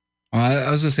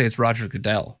 I was going to say it's Roger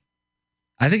Goodell.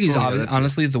 I think he's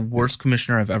honestly the worst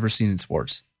commissioner I've ever seen in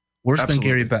sports. Worse than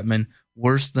Gary Bettman.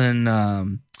 Worse than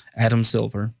Adam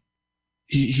Silver.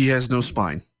 He has no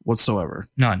spine whatsoever.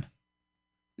 None.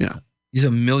 Yeah. He's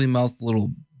a mealy-mouthed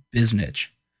little biznitch.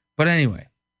 But anyway,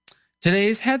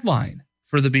 today's headline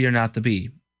for the Be or Not the Be.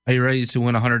 Are you ready to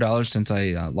win $100 since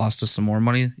I lost us some more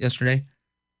money yesterday?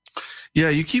 Yeah,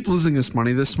 you keep losing us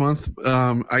money this month.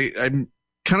 I'm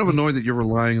kind of annoyed that you're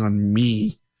relying on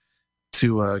me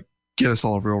to get us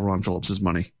all over Ron Phillips's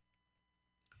money.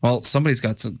 Well, somebody's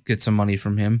got to get some money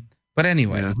from him. But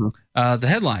anyway, the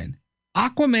headline,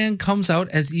 Aquaman comes out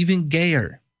as even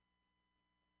gayer.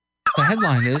 The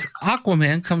headline is,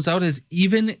 Aquaman comes out as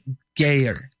even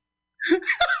gayer.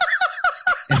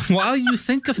 And while you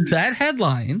think of that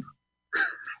headline,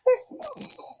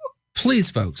 please,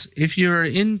 folks, if you're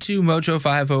into Mojo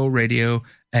 50 Radio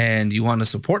and you want to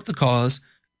support the cause,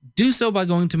 do so by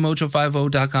going to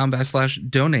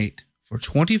mojo50.com/donate. For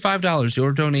 $25,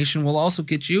 your donation will also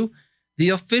get you the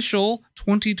official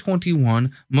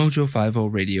 2021 Mojo 50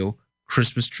 Radio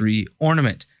Christmas tree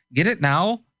ornament. Get it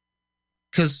now,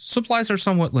 because supplies are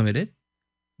somewhat limited.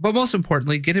 But most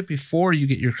importantly, get it before you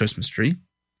get your Christmas tree.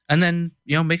 And then,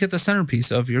 make it the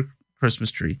centerpiece of your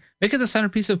Christmas tree. Make it the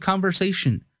centerpiece of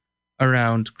conversation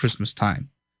around Christmas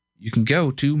time. You can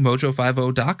go to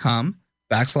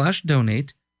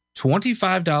mojo50.com/donate.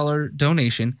 $25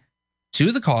 donation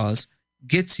to the cause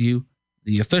gets you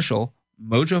the official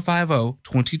Mojo 50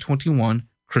 2021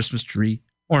 Christmas tree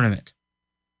ornament.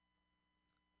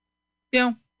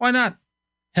 Why not?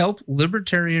 Help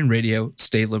Libertarian Radio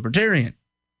stay libertarian.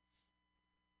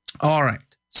 All right.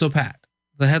 So, Pat,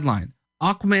 the headline,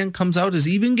 Aquaman comes out as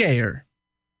even gayer.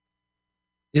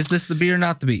 Is this the Be or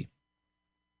Not the Be?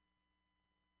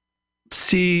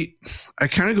 See, I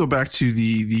kind of go back to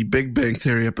the Big Bang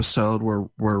Theory episode where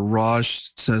Raj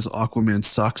says Aquaman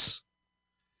sucks.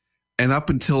 And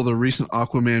up until the recent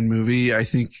Aquaman movie, I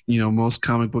think, most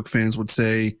comic book fans would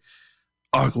say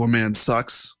Aquaman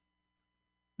sucks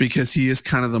because he is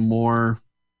kind of the more,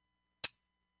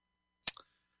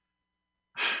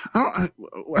 I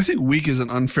think weak is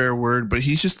an unfair word, but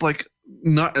he's just like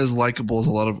not as likable as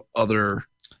a lot of other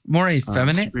more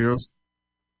effeminate superheroes.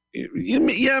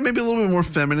 Yeah, maybe a little bit more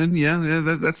feminine. Yeah,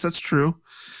 that's true.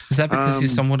 Is that because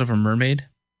he's somewhat of a mermaid?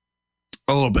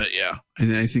 A little bit, yeah.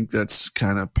 I think that's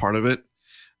kind of part of it.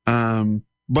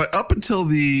 But up until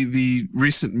the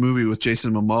recent movie with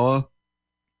Jason Momoa,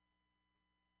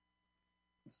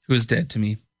 who is dead to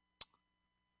me.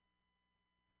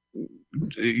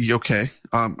 Okay.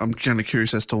 I'm kind of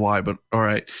curious as to why, but all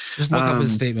right. Just look up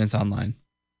his statements online.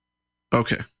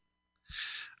 Okay.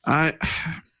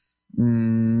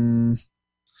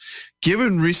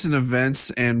 Given recent events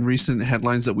and recent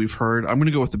headlines that we've heard, I'm going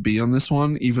to go with the B on this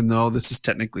one, even though this is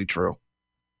technically true.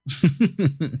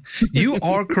 You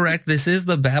are correct. This is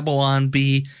the Babylon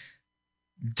Bee,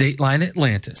 Dateline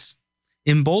Atlantis.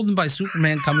 Emboldened by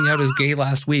Superman coming out as gay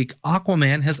last week,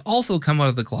 Aquaman has also come out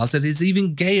of the closet. He's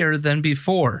even gayer than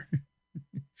before.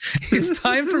 It's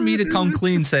time for me to come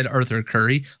clean, said Arthur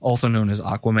Curry, also known as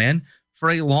Aquaman. For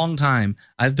a long time,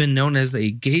 I've been known as a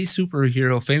gay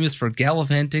superhero famous for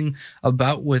gallivanting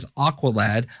about with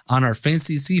Aqualad on our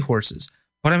fancy seahorses.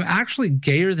 But I'm actually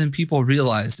gayer than people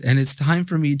realized, and it's time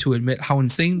for me to admit how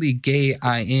insanely gay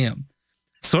I am.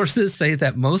 Sources say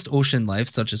that most ocean life,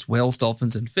 such as whales,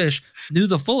 dolphins, and fish, knew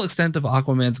the full extent of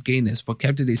Aquaman's gayness, but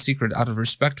kept it a secret out of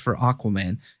respect for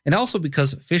Aquaman, and also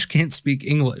because fish can't speak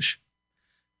English.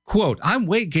 Quote, I'm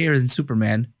way gayer than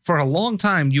Superman. For a long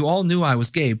time, you all knew I was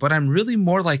gay, but I'm really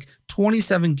more like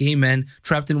 27 gay men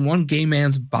trapped in one gay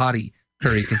man's body,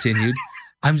 Curry continued.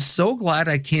 I'm so glad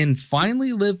I can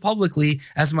finally live publicly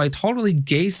as my totally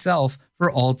gay self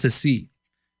for all to see.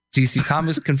 DC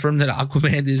Comics confirmed that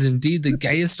Aquaman is indeed the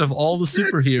gayest of all the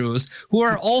superheroes, who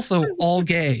are also all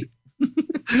gay.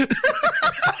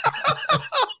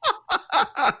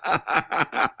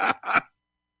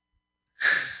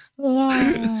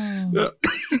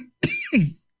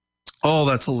 Oh,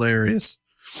 that's hilarious.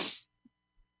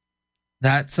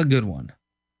 That's a good one.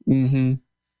 Mm-hmm.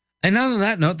 And on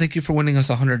that note, thank you for winning us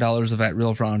 $100 of at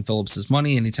Real for Ron Phillips'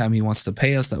 money. Anytime he wants to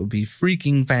pay us, that would be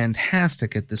freaking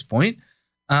fantastic at this point.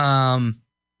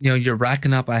 You're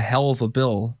racking up a hell of a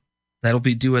bill that'll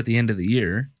be due at the end of the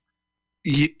year.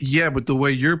 Yeah, but the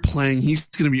way you're playing, he's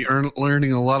going to be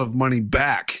earning a lot of money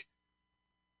back.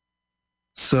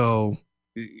 So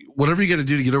whatever you got to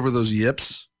do to get over those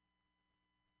yips,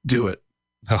 do it.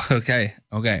 Okay.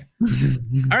 All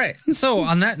right. So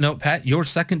on that note, Pat, your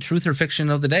second truth or fiction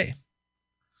of the day.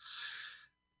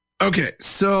 Okay.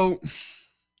 So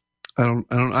I don't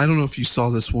know if you saw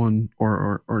this one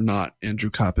or not, Andrew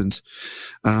Coppins.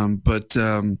 But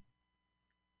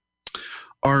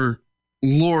our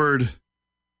Lord,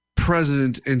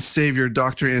 President, and Savior,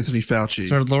 Dr. Anthony Fauci.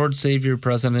 It's our Lord, Savior,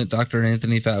 President, Dr.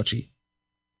 Anthony Fauci.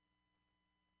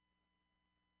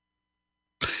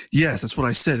 Yes, that's what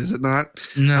I said. Is it not?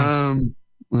 No.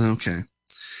 Okay.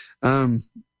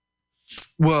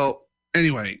 Well,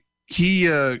 anyway, he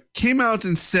came out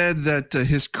and said that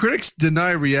his critics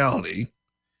deny reality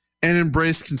and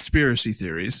embrace conspiracy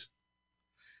theories,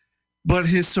 but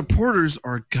his supporters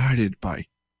are guided by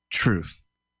truth.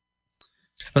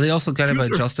 Are they also guided by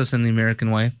justice in the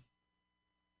American way?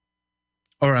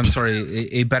 Or, I'm sorry,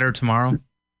 a better tomorrow?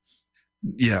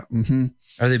 Yeah. Mm-hmm.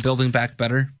 Are they building back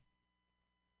better?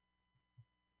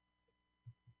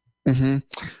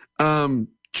 Mm-hmm.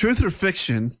 Truth or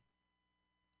fiction?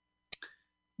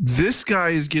 This guy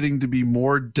is getting to be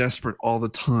more desperate all the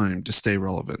time to stay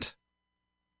relevant.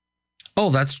 Oh,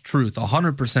 that's truth.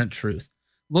 100% truth.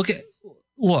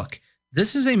 Look,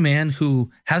 this is a man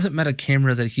who hasn't met a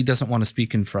camera that he doesn't want to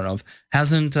speak in front of,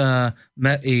 hasn't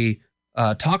met a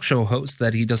talk show host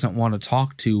that he doesn't want to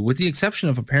talk to, with the exception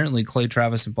of apparently Clay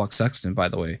Travis and Buck Sexton, by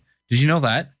the way. Did you know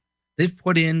that? They've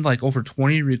put in like over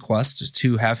 20 requests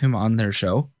to have him on their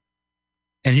show,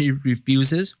 and he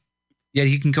refuses. Yet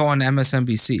he can go on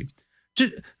MSNBC.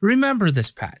 Just remember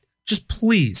this, Pat. Just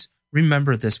please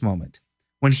remember this moment.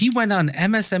 When he went on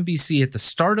MSNBC at the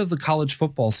start of the college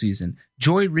football season,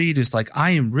 Joy Reid is like,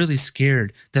 I am really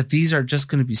scared that these are just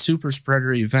going to be super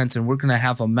spreader events and we're going to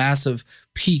have a massive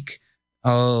peak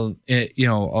of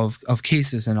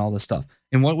cases and all this stuff.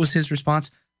 And what was his response?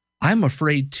 I'm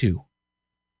afraid too.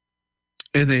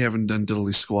 And they haven't done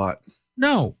diddly squat.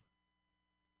 No.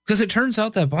 Because it turns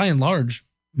out that by and large,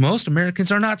 most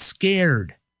Americans are not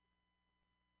scared.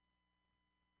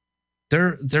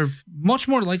 They're much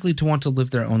more likely to want to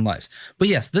live their own lives. But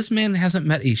yes, this man hasn't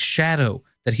met a shadow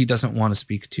that he doesn't want to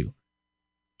speak to.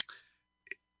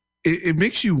 It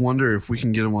makes you wonder if we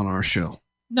can get him on our show.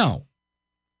 No.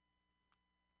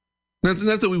 Not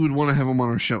that we would want to have him on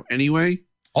our show anyway.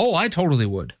 Oh, I totally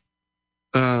would.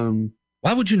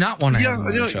 Why would you not want to have him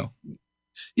on the show?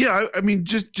 Yeah, I mean,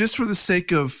 just for the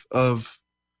sake of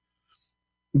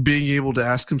being able to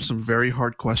ask him some very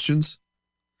hard questions.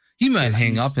 He might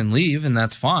hang up and leave, and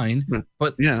that's fine.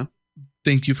 But yeah,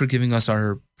 thank you for giving us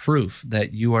our proof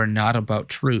that you are not about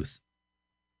truth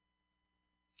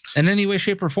in any way,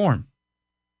 shape, or form.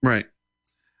 Right.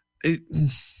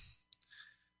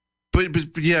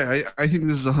 But yeah, I think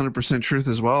this is 100% truth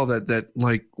as well. That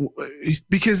like,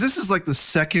 because this is like the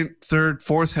second, third,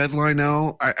 fourth headline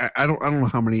now. I don't know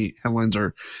how many headlines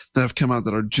that have come out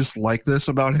that are just like this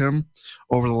about him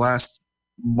over the last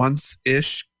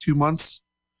month-ish, 2 months,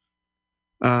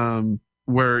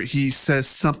 where he says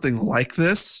something like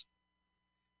this,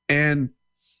 and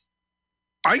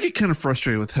I get kind of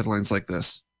frustrated with headlines like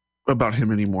this about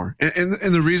him anymore. And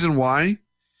the reason why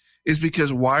is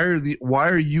because why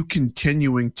are you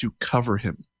continuing to cover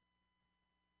him?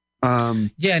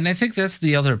 Yeah, and I think that's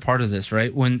the other part of this,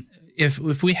 right? When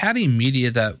if we had a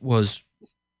media that was,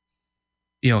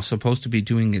 supposed to be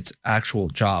doing its actual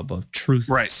job of truth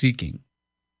seeking,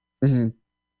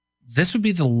 this would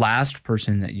be the last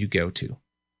person that you go to.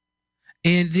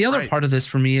 And the other part of this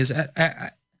for me is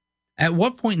at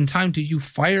what point in time do you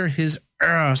fire his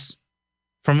ass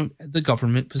from the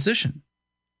government position?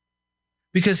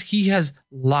 Because he has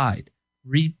lied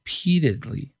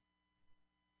repeatedly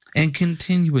and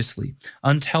continuously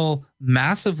until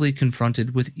massively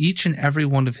confronted with each and every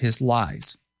one of his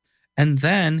lies. And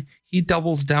then he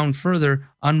doubles down further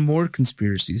on more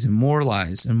conspiracies and more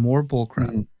lies and more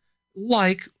bullcrap.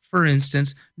 Like, for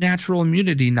instance, natural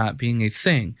immunity not being a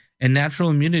thing, and natural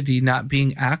immunity not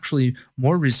being actually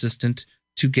more resistant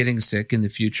to getting sick in the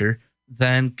future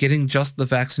than getting just the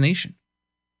vaccination.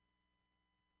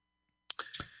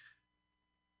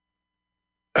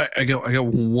 I got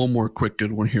one more quick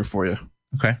good one here for you.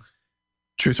 Okay.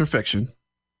 Truth or fiction?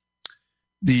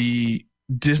 The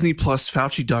Disney Plus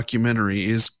Fauci documentary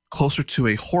is closer to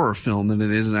a horror film than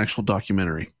it is an actual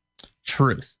documentary.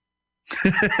 Truth.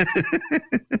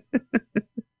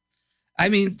 I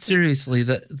mean, seriously,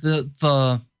 the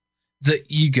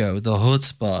ego, the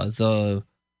chutzpah,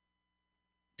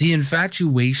 the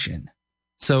infatuation.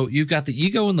 So you've got the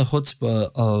ego and the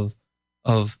chutzpah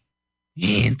of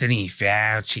Anthony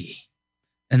Fauci,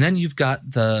 and then you've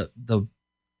got the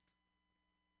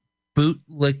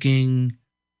bootlicking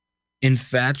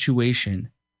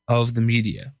infatuation of the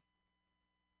media.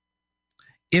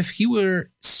 If he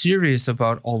were serious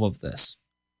about all of this,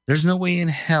 there's no way in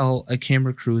hell a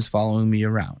camera crew is following me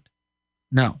around.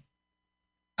 No.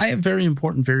 I have very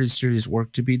important, very serious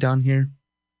work to be done here.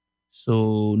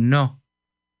 So, no.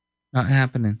 Not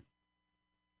happening.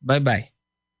 Bye-bye.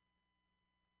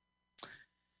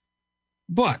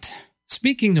 But,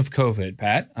 speaking of COVID,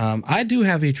 Pat, I do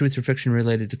have a truth or fiction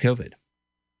related to COVID.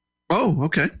 Oh,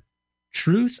 okay.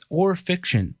 Truth or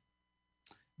fiction?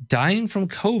 Dying from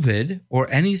COVID or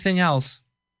anything else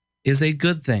is a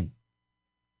good thing.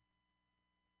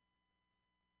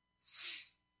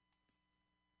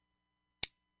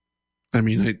 I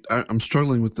mean, I'm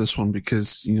struggling with this one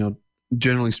because,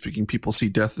 generally speaking, people see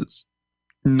death as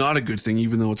not a good thing,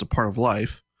 even though it's a part of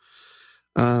life.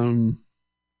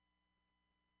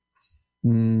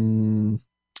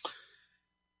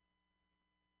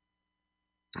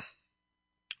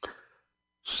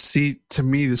 See, to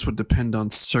me, this would depend on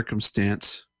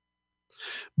circumstance.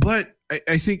 But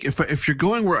I think if you're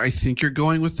going where I think you're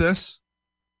going with this,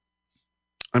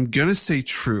 I'm going to say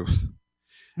truth.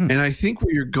 And I think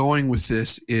where you're going with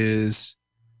this is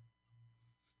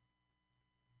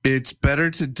it's better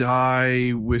to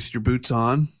die with your boots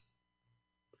on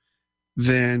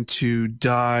than to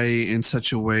die in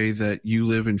such a way that you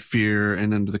live in fear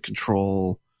and under the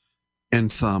control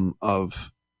and thumb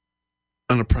of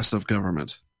an oppressive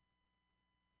government.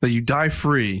 That you die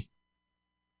free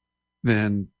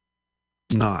than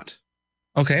not.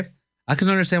 Okay. I can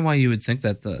understand why you would think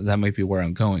that that might be where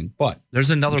I'm going. But there's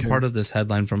another part of this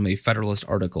headline from a Federalist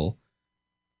article,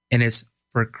 and it's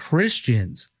for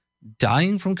Christians,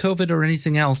 dying from COVID or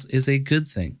anything else is a good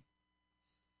thing.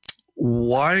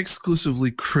 Why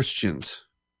exclusively Christians?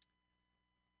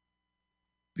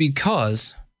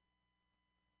 Because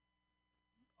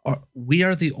we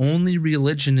are the only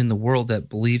religion in the world that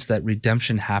believes that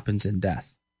redemption happens in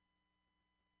death.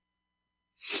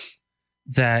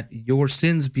 That your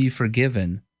sins be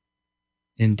forgiven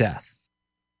in death.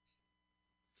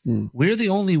 We're the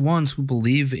only ones who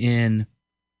believe in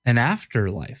an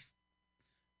afterlife.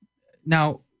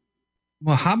 Now,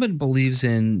 Muhammad believes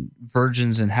in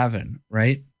virgins in heaven,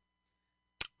 right?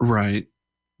 Right.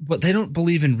 But they don't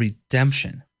believe in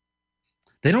redemption.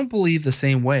 They don't believe the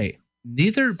same way.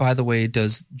 Neither, by the way,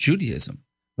 does Judaism.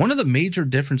 One of the major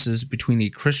differences between a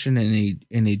Christian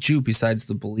and a Jew, besides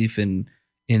the belief in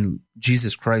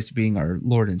Jesus Christ being our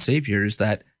Lord and Savior, is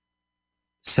that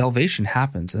salvation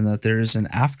happens and that there is an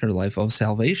afterlife of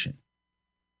salvation.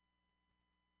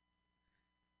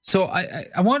 So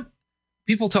I want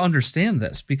people to understand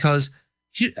this, because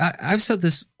I've said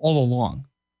this all along,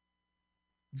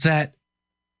 that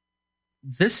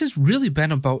this has really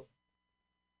been about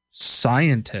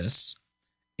scientists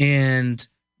and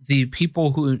the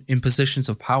people who in positions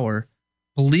of power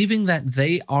believing that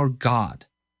they are God,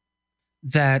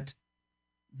 that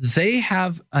they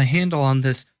have a handle on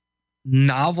this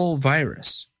novel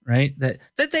virus, right? That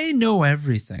they know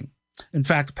everything. In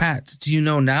fact, Pat, do you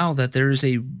know now that there is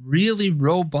a really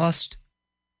robust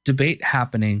debate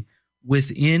happening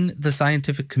within the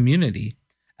scientific community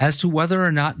as to whether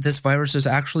or not this virus is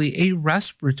actually a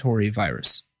respiratory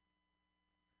virus,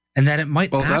 and that it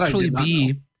might actually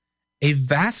be a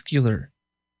vascular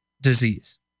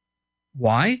disease.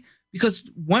 Why? Because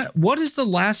what is the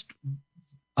last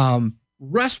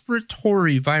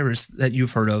respiratory virus that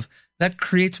you've heard of that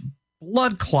creates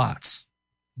blood clots?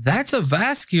 That's a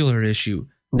vascular issue.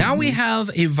 Now we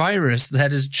have a virus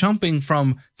that is jumping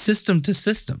from system to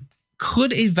system.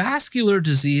 Could a vascular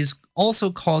disease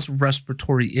also cause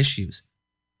respiratory issues?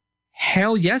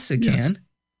 Hell yes, it can.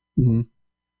 Mm-hmm.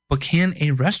 But can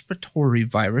a respiratory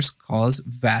virus cause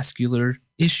vascular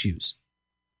issues?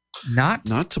 Not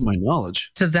to my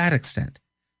knowledge. To that extent.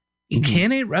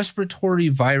 Can a respiratory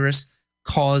virus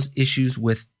cause issues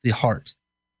with the heart?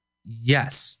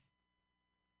 Yes,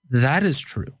 that is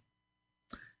true.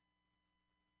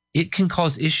 It can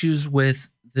cause issues with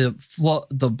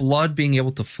the blood being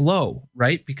able to flow,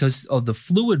 right? Because of the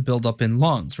fluid buildup in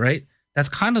lungs, right? That's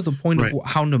kind of the point of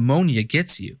how pneumonia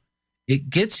gets you. It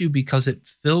gets you because it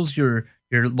fills your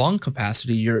lung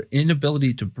capacity, your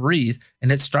inability to breathe, and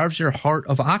it starves your heart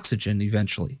of oxygen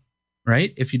eventually,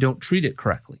 right? If you don't treat it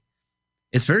correctly.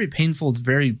 It's very painful. It's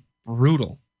very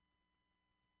brutal.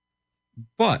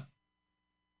 But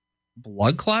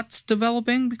blood clots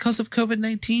developing because of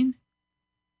COVID-19?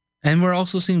 And we're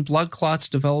also seeing blood clots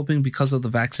developing because of the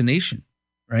vaccination,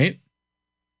 right?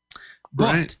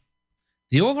 But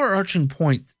the overarching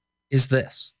point is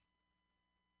this.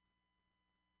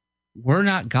 We're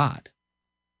not God.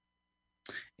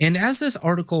 And as this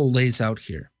article lays out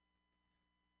here,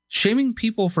 shaming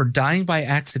people for dying by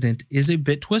accident is a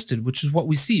bit twisted, which is what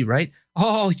we see, right?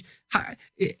 Oh,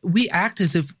 we act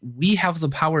as if we have the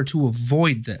power to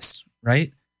avoid this,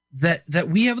 right? That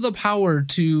we have the power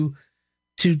to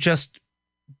just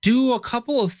do a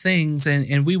couple of things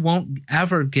and we won't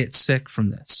ever get sick from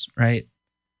this, right?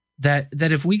 That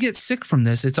if we get sick from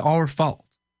this, it's our fault.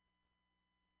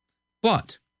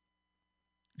 But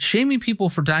shaming people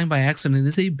for dying by accident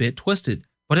is a bit twisted,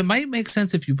 but it might make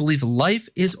sense if you believe life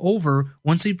is over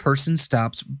once a person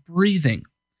stops breathing,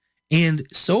 and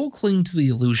so cling to the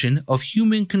illusion of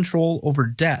human control over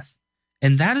death.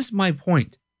 And that is my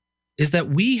point, is that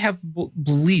we have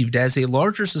believed as a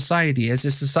larger society, as a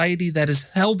society that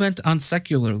is hell-bent on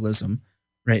secularism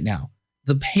right now,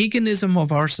 the paganism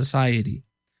of our society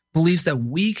believes that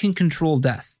we can control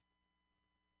death.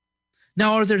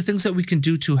 Now, are there things that we can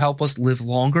do to help us live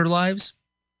longer lives?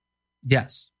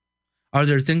 Yes. Are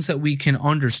there things that we can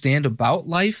understand about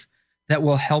life that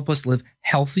will help us live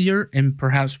healthier and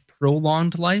perhaps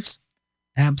prolonged lives?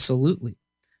 Absolutely.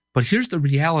 But here's the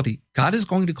reality. God is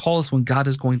going to call us when God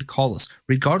is going to call us,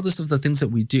 regardless of the things that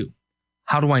we do.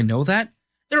 How do I know that?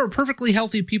 There are perfectly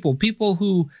healthy people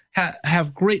who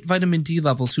have great vitamin D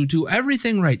levels, who do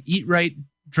everything right, eat right,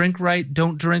 drink right,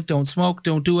 don't drink, don't smoke,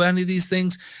 don't do any of these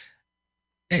things,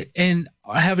 and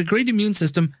have a great immune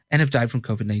system and have died from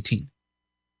COVID-19.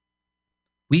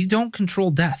 We don't control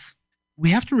death. We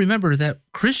have to remember that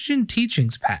Christian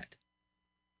teachings, Pat,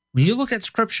 when you look at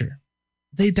scripture,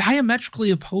 they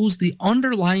diametrically oppose the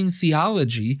underlying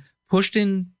theology pushed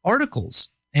in articles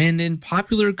and in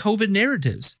popular COVID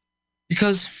narratives.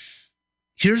 Because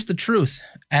here's the truth,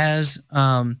 as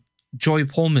Joy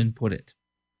Pullman put it.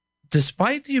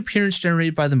 Despite the appearance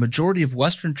generated by the majority of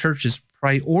Western churches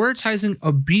prioritizing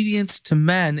obedience to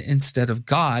men instead of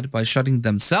God by shutting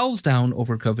themselves down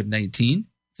over COVID-19,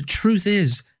 the truth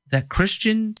is that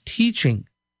Christian teaching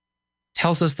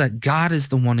tells us that God is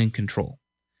the one in control.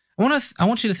 I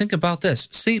want you to think about this.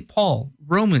 St. Paul,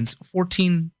 Romans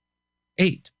 14:8.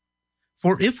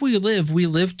 For if we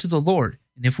live to the Lord,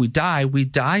 and if we die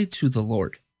to the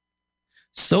Lord.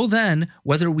 So then,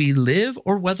 whether we live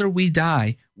or whether we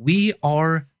die, we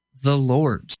are the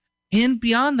Lord's. And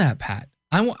beyond that, Pat,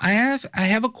 I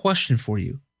have a question for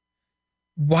you.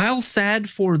 While sad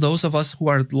for those of us who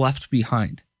are left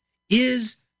behind,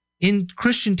 is in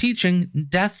Christian teaching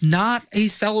death not a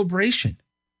celebration?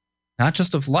 Not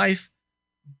just of life,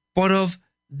 but of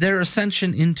their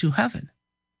ascension into heaven.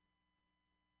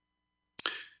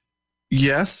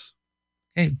 Yes.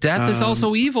 Okay, death is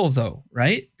also evil, though,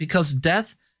 right? Because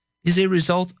death is a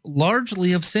result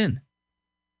largely of sin.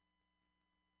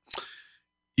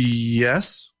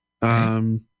 Yes.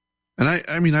 And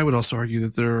I would also argue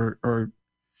that there are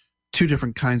two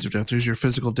different kinds of death. There's your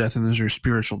physical death and there's your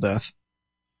spiritual death.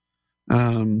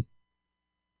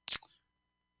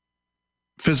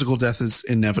 Physical death is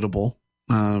inevitable,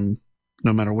 no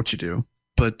matter what you do.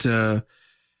 But I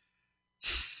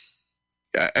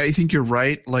think you're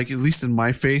right. Like, at least in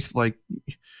my faith, like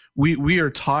we are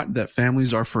taught that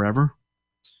families are forever.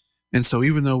 And so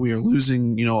even though we are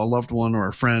losing, a loved one or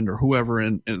a friend or whoever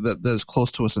that is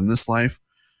close to us in this life,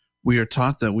 we are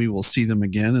taught that we will see them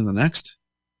again in the next.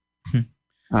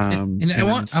 I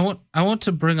want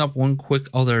to bring up one quick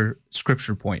other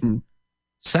scripture point.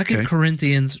 2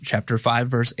 Corinthians chapter 5,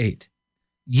 verse 8.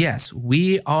 Yes,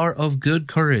 we are of good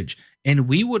courage, and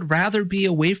we would rather be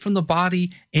away from the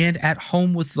body and at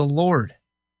home with the Lord.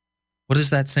 What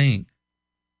is that saying?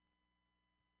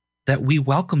 That we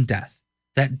welcome death.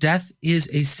 That death is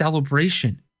a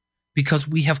celebration because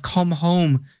we have come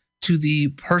home to the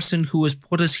person who has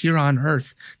put us here on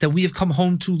earth, that we have come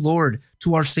home to Lord,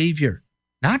 to our Savior,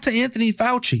 not to Anthony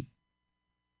Fauci,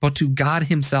 but to God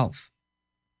himself.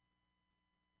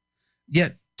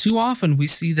 Yet, too often we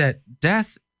see that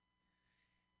death,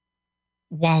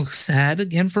 while sad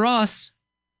again for us,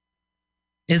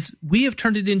 is we have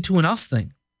turned it into an us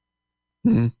thing.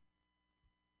 Mm-hmm.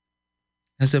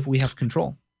 As if we have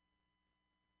control.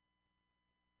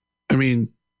 I mean,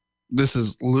 this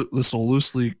will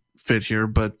loosely fit here,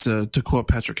 but to quote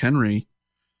Patrick Henry,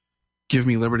 "Give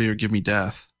me liberty or give me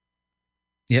death."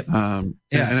 Yep. And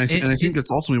I think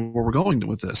that's ultimately where we're going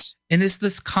with this. And it's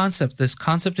this concept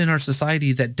in our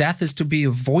society that death is to be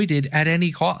avoided at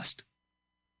any cost.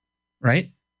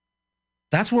 Right?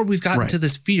 That's where we've gotten to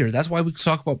this fear. That's why we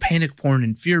talk about panic porn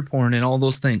and fear porn and all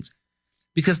those things.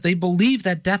 Because they believe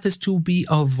that death is to be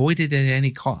avoided at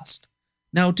any cost.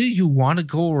 Now, do you want to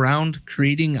go around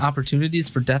creating opportunities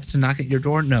for death to knock at your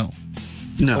door? No.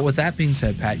 But with that being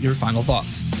said, Pat, your final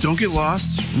thoughts. Don't get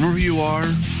lost. Remember who you are.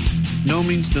 No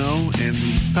means no. And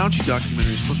the Fauci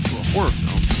documentary is closer to a horror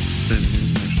film than it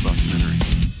is an actual documentary.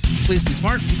 Please be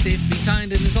smart, be safe, be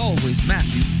kind, and as always,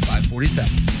 Matthew 5:47.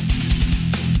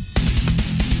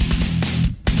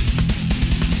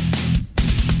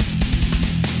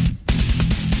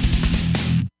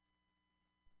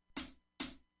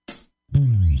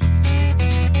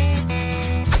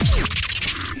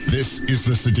 This is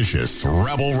the seditious,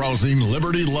 rabble-rousing,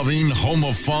 liberty-loving, home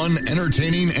of fun,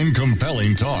 entertaining, and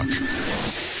compelling talk.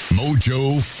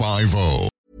 Mojo 50.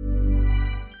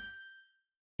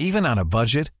 Even on a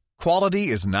budget, quality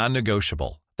is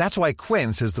non-negotiable. That's why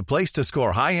Quince is the place to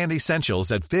score high-end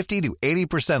essentials at 50 to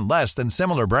 80% less than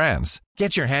similar brands.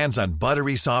 Get your hands on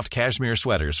buttery soft cashmere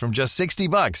sweaters from just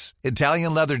 $60,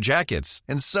 Italian leather jackets,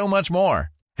 and so much more.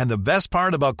 And the best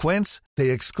part about Quince, they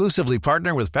exclusively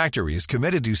partner with factories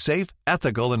committed to safe,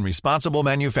 ethical, and responsible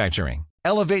manufacturing.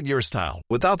 Elevate your style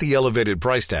without the elevated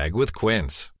price tag with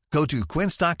Quince. Go to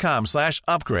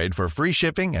quince.com/upgrade for free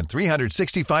shipping and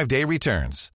 365-day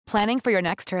returns. Planning for your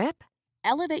next trip?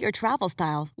 Elevate your travel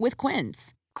style with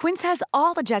Quince. Quince has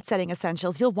all the jet-setting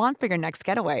essentials you'll want for your next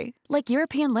getaway, like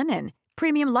European linen,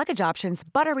 premium luggage options,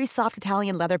 buttery soft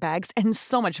Italian leather bags, and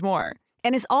so much more.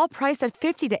 And is all priced at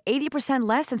 50 to 80%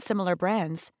 less than similar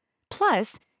brands.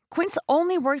 Plus, Quince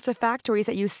only works with factories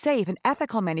that use safe and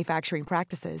ethical manufacturing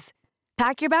practices.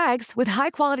 Pack your bags with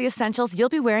high-quality essentials you'll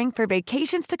be wearing for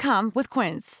vacations to come with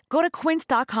Quince. Go to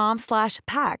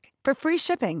quince.com/pack for free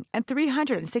shipping and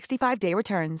 365-day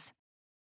returns.